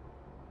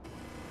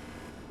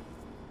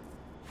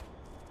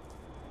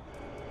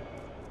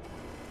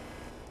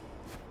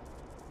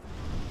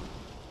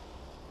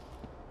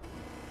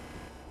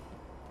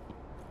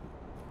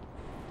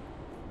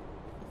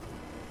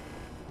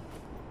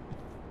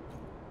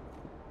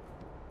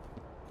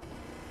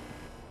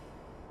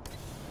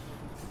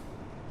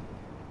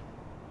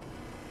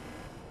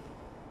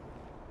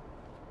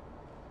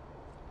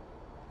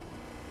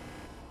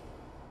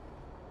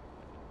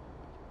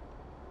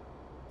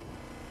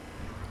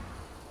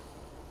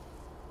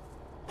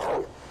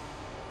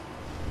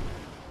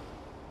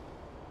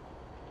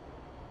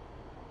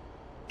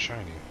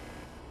 Shiny.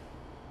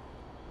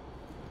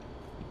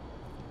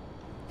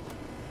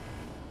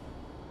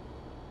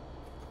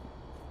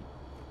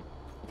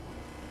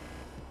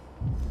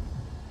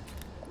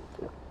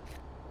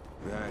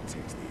 That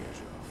takes the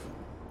edge off.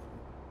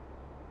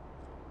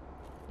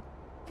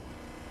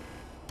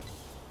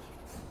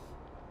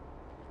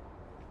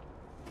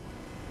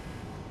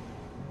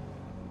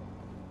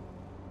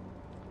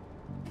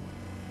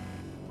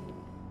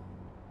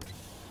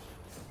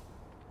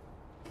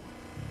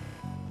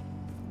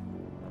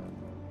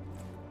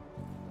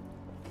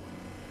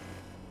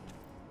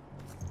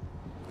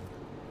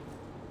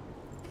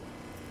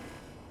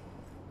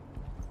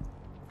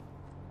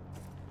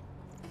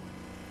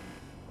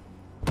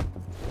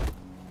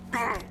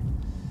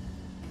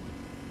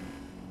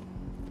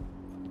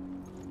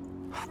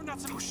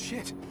 Oh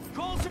shit!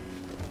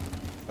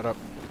 Shut up.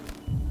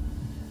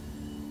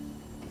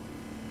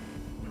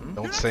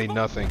 Don't say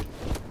nothing.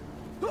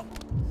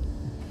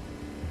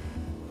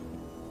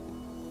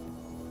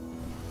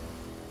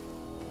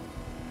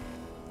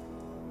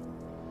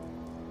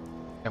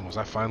 And was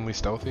I finally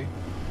stealthy?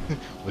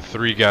 With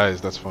 3 guys,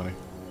 that's funny.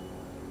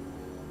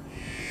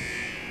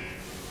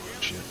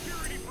 Shit.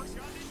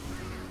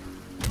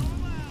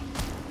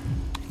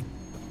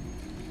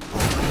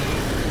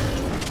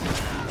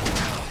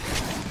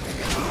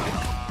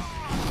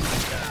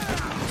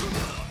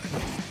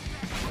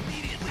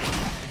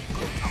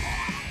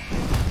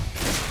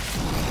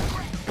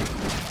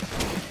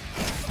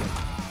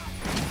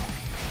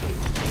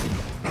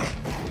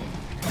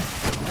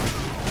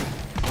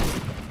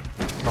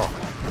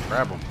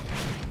 Grab him.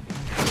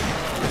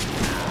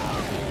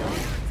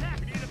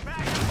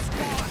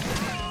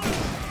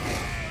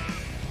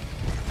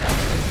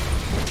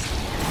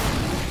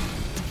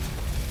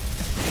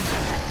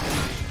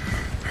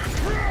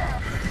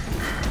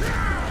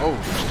 Oh,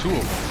 there's 2 of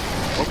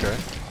them. Okay.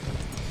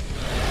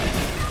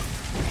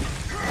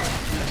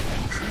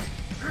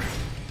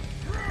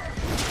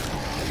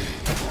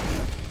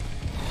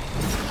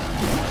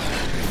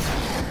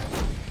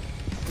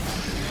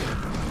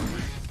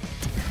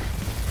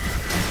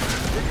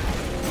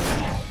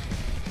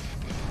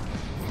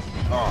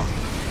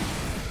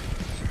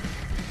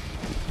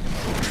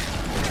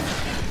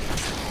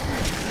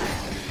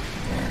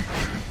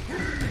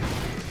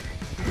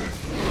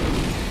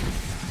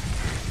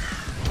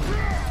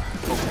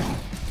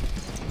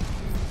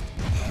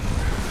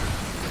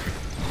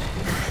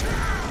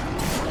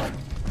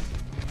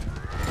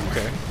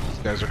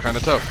 Guys are kind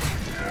of tough.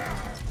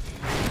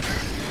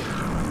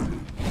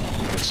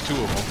 It's 2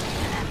 of them.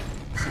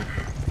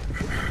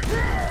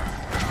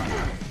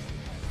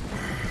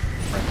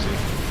 Frenzy.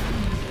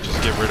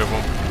 Just get rid of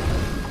them.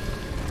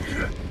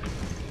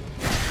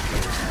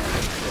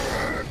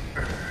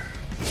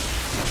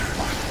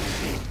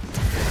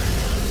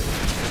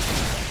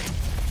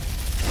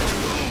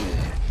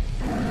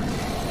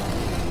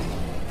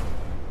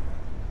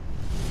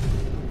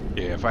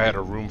 Yeah, if I had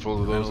a room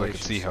full of those, I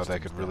could see how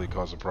that could really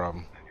cause a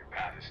problem.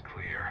 Path is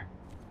clear.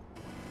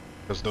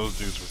 Because those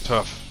dudes were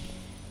tough.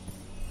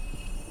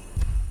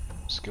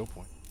 Skill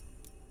point.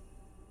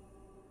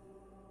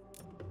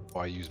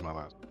 Oh, I used my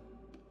last.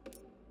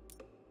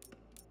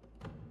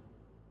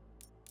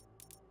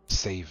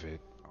 Save it.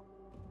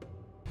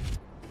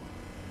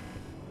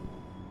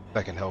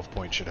 Second health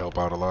point should help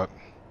out a lot.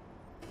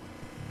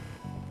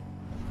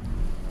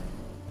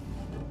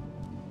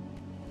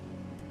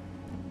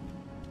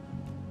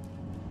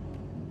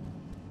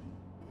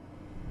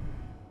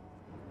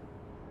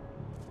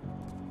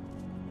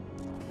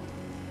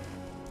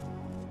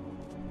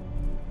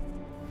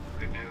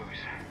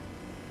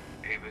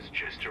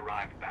 Just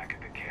arrived back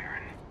at the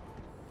cairn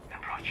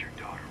and brought your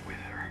daughter with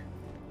her.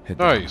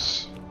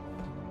 Nice.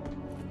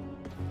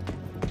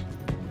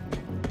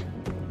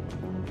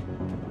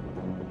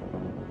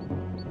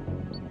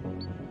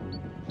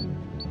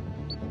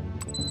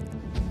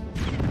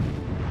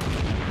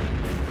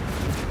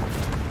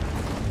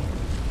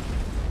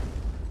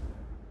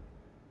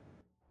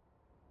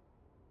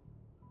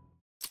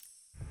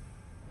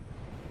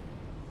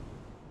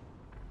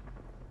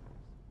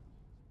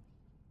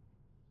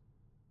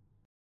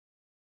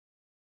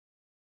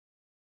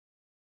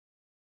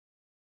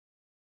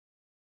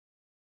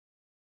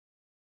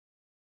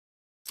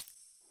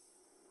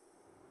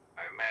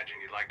 I imagine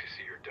you'd like to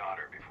see your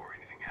daughter before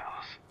anything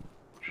else.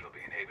 She'll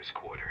be in Ava's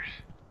quarters,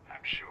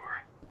 I'm sure.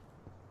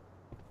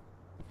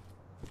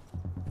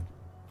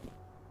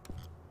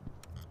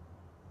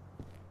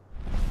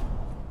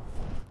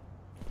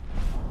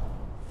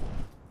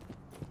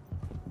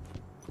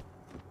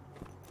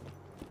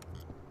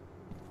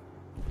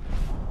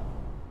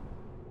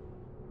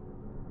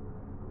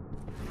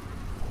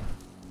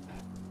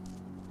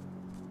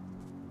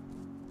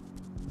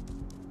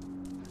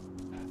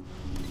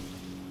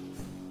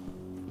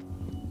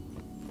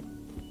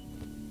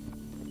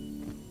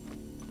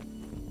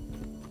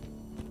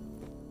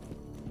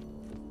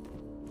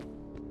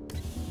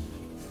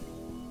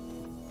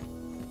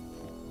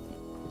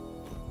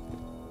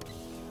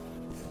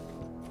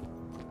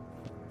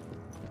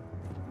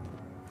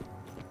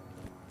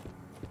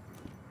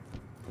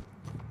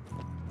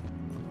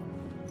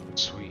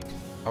 Sweet.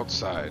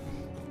 Outside.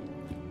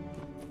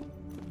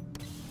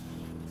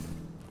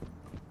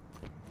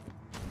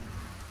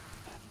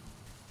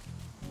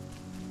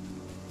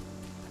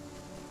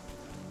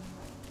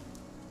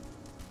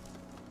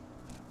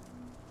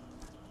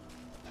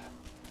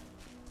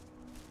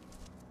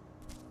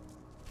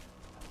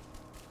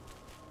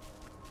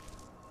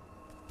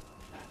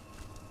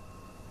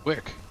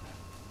 Quick.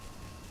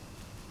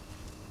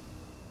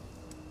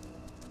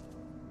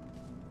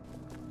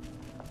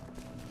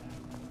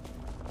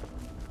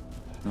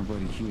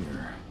 Nobody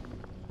here,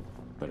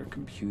 but our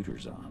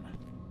computer's on.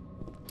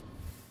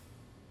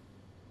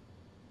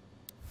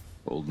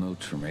 Old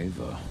notes from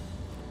Ava,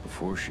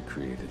 before she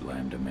created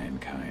Lambda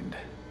Mankind.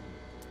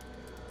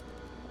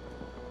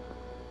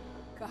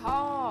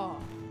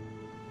 Cahal!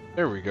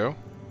 There we go.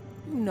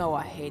 You know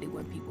I hate it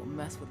when people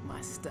mess with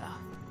my stuff.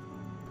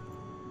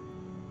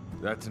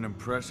 That's an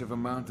impressive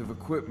amount of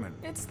equipment.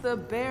 It's the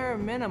bare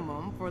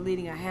minimum for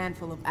leading a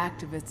handful of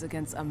activists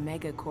against a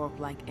megacorp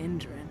like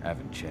Endron.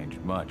 Haven't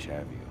changed much,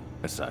 have you?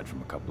 Aside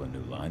from a couple of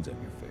new lines on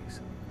your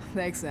face.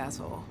 Thanks,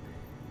 asshole.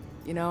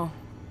 You know,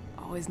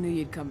 I always knew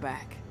you'd come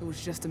back. It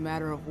was just a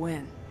matter of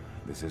when.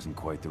 This isn't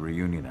quite the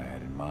reunion I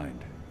had in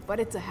mind.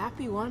 But it's a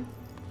happy one.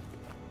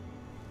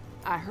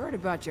 I heard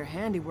about your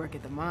handiwork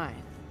at the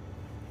mine.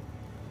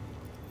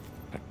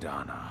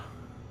 Adana.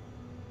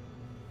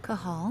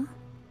 Cahal?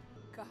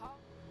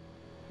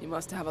 You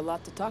must have a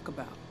lot to talk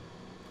about.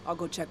 I'll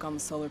go check on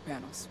the solar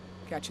panels.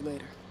 Catch you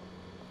later.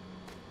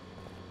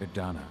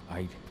 Adana,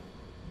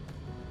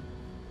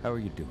 how are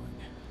you doing?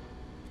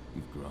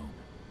 You've grown.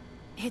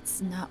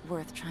 It's not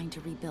worth trying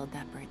to rebuild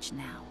that bridge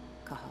now,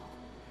 Cahal.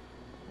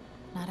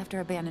 Not after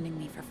abandoning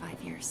me for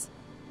 5 years.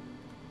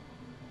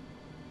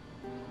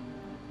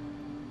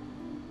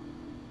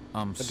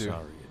 I'm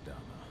sorry, Adana.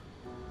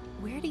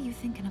 Where do you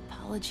think an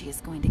apology is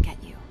going to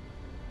get you?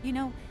 You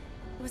know,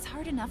 it was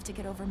hard enough to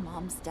get over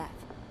Mom's death.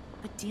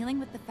 But dealing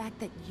with the fact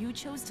that you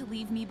chose to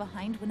leave me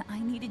behind when I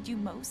needed you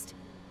most,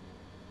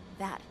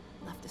 that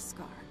left a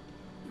scar.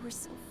 You were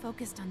so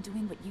focused on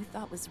doing what you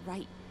thought was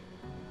right,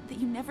 that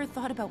you never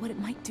thought about what it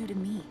might do to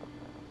me.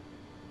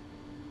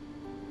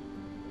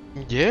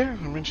 Yeah,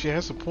 I mean, she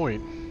has a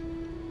point.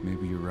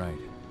 Maybe you're right.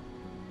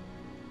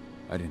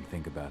 I didn't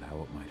think about how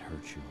it might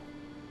hurt you.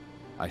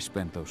 I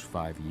spent those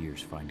 5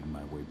 years finding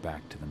my way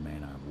back to the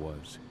man I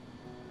was.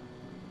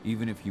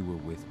 Even if you were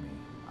with me,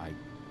 I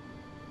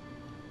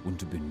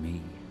wouldn't have been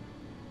me.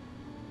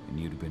 And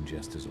you'd have been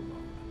just as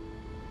alone.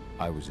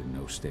 I was in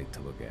no state to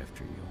look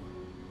after you.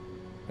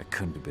 I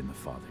couldn't have been the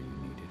father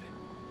you needed.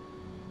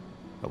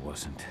 I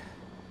wasn't.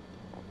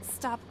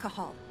 Stop,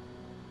 Cahal.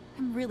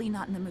 I'm really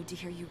not in the mood to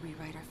hear you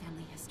rewrite our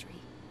family history.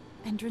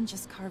 Endron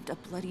just carved a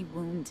bloody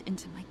wound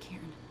into my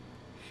cairn.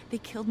 They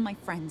killed my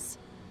friends.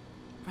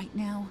 Right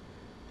now,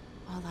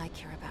 all I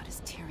care about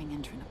is tearing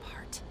Endron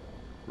apart.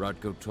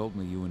 Rodko told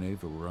me you and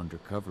Ava were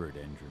undercover at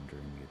Endron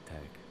during the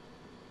attack.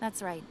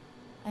 That's right.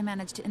 I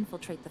managed to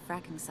infiltrate the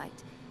fracking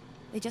site.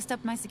 They just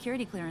upped my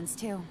security clearance,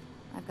 too.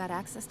 I've got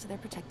access to their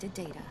protected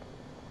data.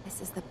 This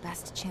is the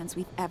best chance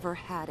we've ever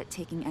had at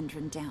taking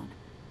Endron down.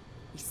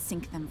 We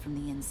sink them from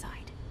the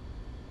inside.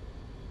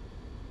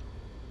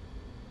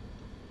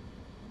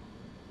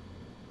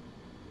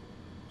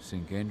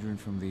 Sink Endron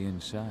from the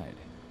inside?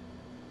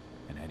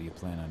 And how do you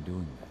plan on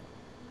doing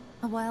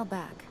that? A while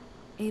back,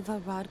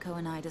 Ava, Rodko,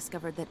 and I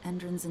discovered that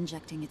Endron's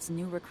injecting its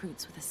new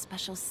recruits with a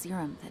special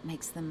serum that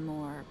makes them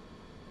more...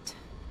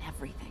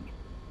 everything.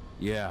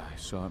 Yeah, I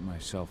saw it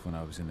myself when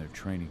I was in their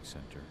training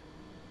center.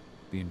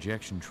 The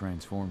injection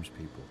transforms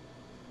people.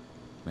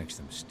 Makes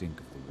them stink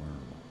of the Wyrm.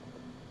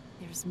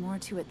 There's more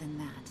to it than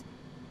that.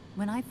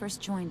 When I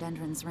first joined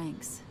Endron's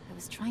ranks, I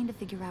was trying to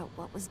figure out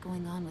what was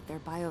going on with their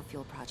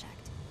biofuel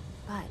project.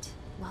 But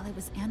while I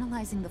was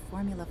analyzing the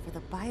formula for the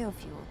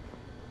biofuel,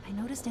 I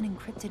noticed an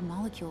encrypted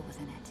molecule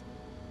within it.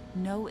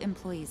 No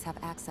employees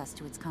have access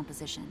to its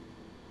composition.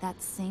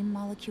 That same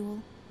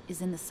molecule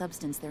is in the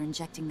substance they're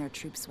injecting their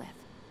troops with,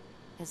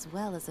 as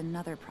well as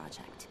another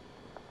project,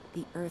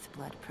 the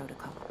Earthblood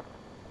protocol.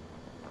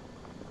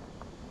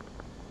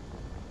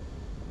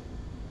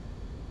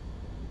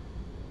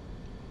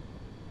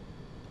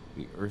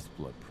 The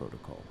Earthblood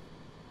protocol.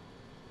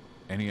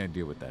 Any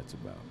idea what that's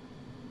about?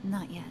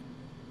 Not yet.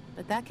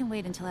 But that can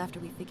wait until after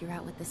we figure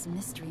out what this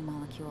mystery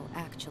molecule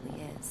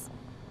actually is.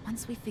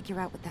 Once we figure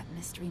out what that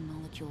mystery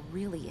molecule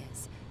really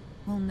is,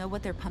 we'll know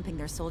what they're pumping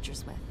their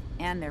soldiers with,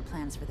 and their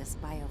plans for this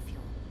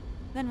biofuel.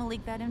 Then we'll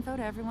leak that info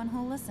to everyone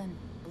who'll listen,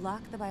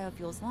 block the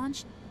biofuel's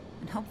launch,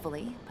 and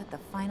hopefully put the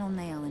final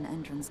nail in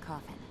Endron's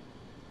coffin.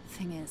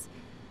 Thing is,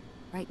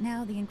 right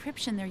now the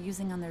encryption they're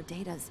using on their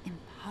data is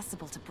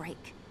impossible to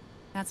break.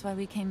 That's why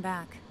we came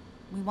back.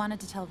 We wanted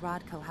to tell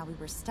Rodko how we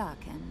were stuck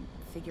and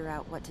figure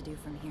out what to do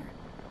from here.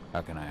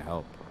 How can I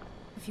help?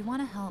 If you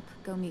want to help,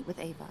 go meet with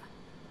Ava.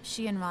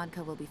 She and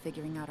Rodko will be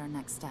figuring out our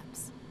next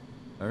steps.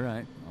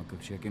 Alright, I'll go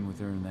check in with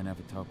her and then have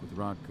a talk with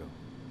Rodko.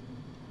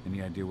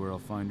 Any idea where I'll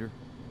find her?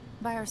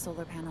 By our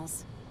solar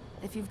panels.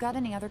 If you've got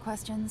any other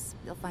questions,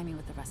 you'll find me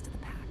with the rest of the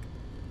pack.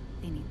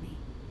 They need me.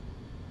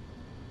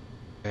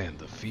 And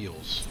the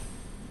feels.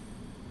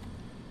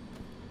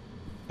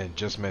 And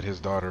just met his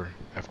daughter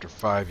after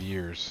 5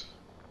 years.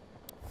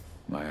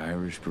 My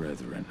Irish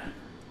brethren.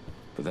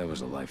 But that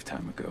was a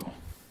lifetime ago.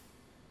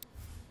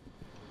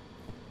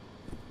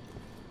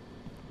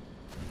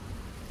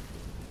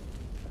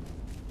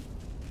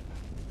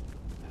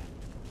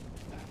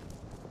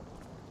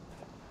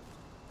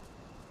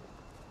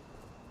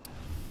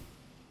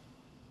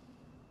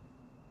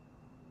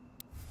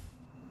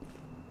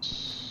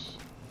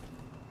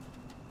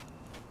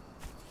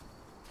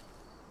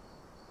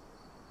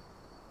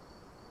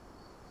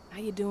 How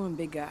you doing,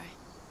 big guy?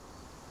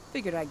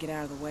 Figured I'd get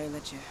out of the way,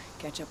 let you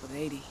catch up with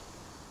 80.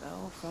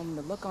 Though, from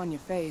the look on your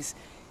face,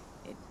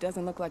 it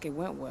doesn't look like it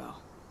went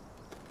well.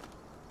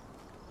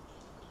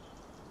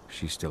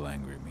 She's still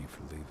angry at me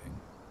for leaving.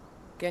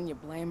 Can you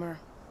blame her?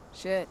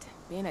 Shit,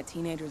 being a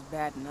teenager's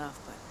bad enough,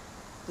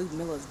 but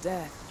Ludmilla's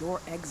death,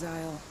 your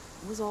exile,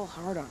 it was all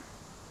hard on her.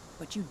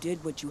 But you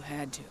did what you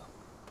had to.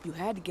 You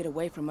had to get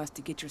away from us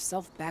to get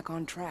yourself back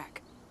on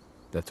track.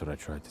 That's what I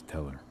tried to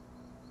tell her.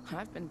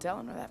 I've been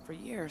telling her that for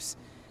years.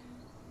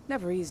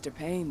 Never eased her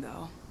pain,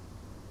 though.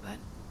 But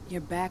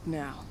you're back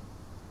now.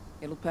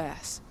 It'll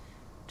pass.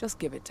 Just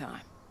give it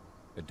time.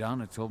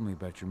 Adana told me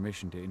about your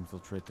mission to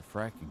infiltrate the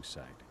fracking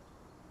site.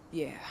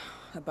 Yeah,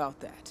 about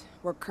that.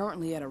 We're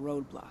currently at a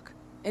roadblock.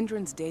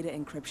 Endron's data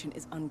encryption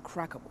is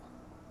uncrackable.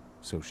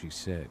 So she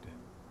said.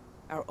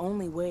 Our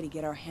only way to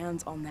get our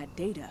hands on that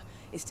data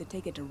is to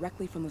take it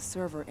directly from the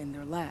server in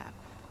their lab.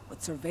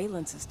 But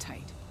surveillance is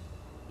tight.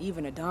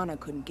 Even Adana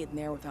couldn't get in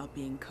there without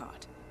being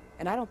caught.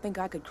 And I don't think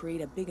I could create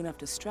a big enough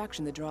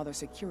distraction to draw their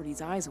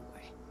security's eyes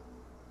away.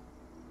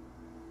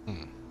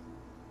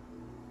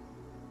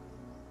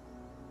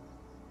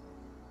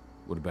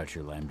 What about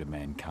your Lambda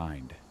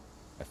Mankind?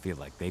 I feel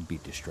like they'd be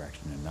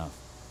distraction enough.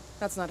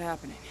 That's not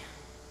happening.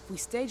 If we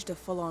staged a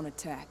full-on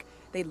attack,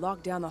 they'd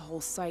lock down the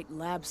whole site,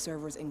 lab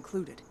servers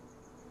included.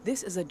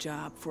 This is a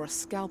job for a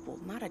scalpel,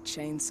 not a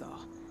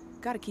chainsaw.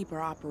 Gotta keep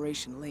our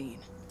operation lean.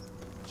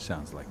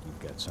 Sounds like you've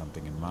got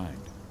something in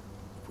mind.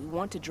 If we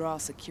want to draw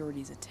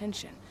security's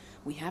attention,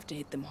 we have to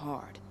hit them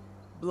hard.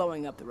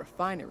 Blowing up the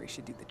refinery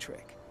should do the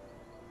trick.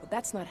 But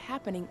that's not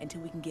happening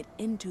until we can get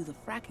into the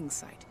fracking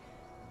site.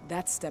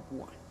 That's step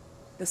one.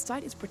 The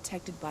site is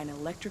protected by an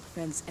electric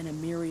fence and a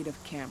myriad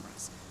of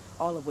cameras,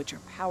 all of which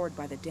are powered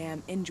by the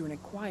dam Endron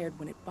acquired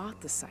when it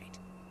bought the site.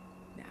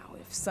 Now,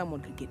 if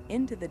someone could get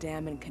into the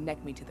dam and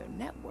connect me to their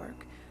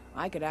network,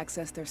 I could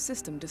access their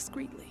system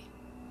discreetly.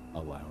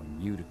 Allowing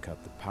you to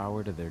cut the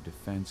power to their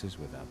defenses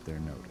without their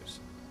notice.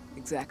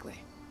 Exactly.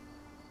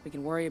 We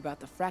can worry about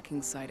the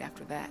fracking site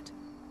after that.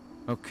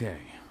 Okay.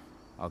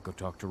 I'll go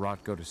talk to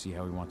Rotko to see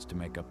how he wants to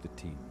make up the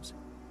teams.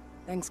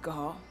 Thanks,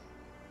 Cahal.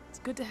 It's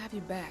good to have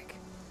you back.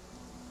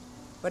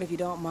 But if you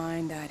don't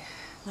mind, I'd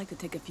like to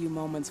take a few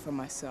moments for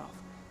myself.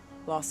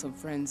 Lost some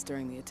friends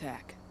during the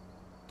attack.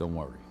 Don't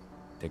worry.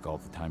 Take all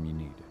the time you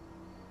need.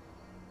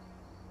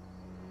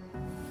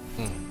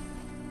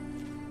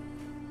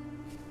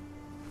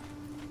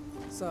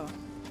 So,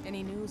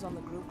 any news on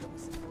the group that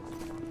was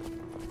supposed to...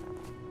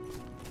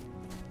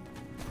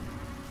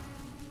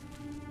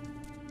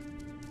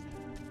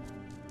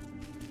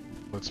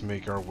 Let's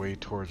make our way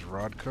towards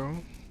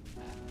Rodko.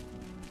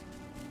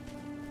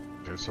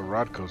 Okay, so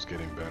Rodko's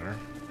getting better.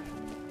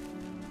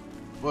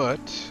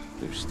 But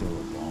there's still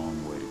a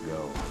long way to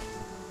go.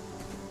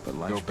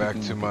 But go back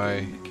to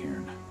my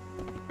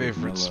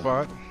favorite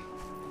spot.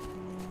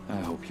 I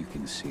hope you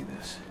can see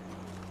this,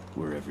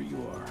 wherever you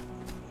are.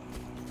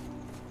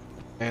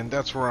 And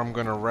that's where I'm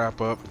gonna wrap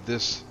up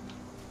this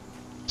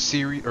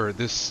series, or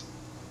this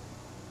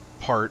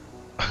part.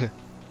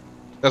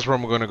 That's where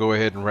I'm gonna go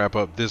ahead and wrap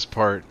up this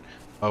part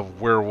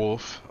of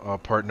Werewolf,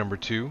 part number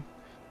 2.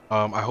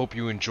 I hope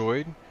you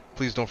enjoyed.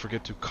 Please don't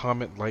forget to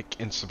comment, like,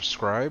 and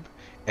subscribe.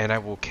 And I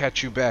will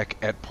catch you back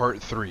at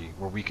part 3,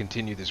 where we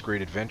continue this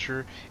great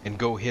adventure and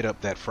go hit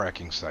up that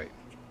fracking site.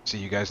 See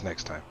you guys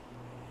next time.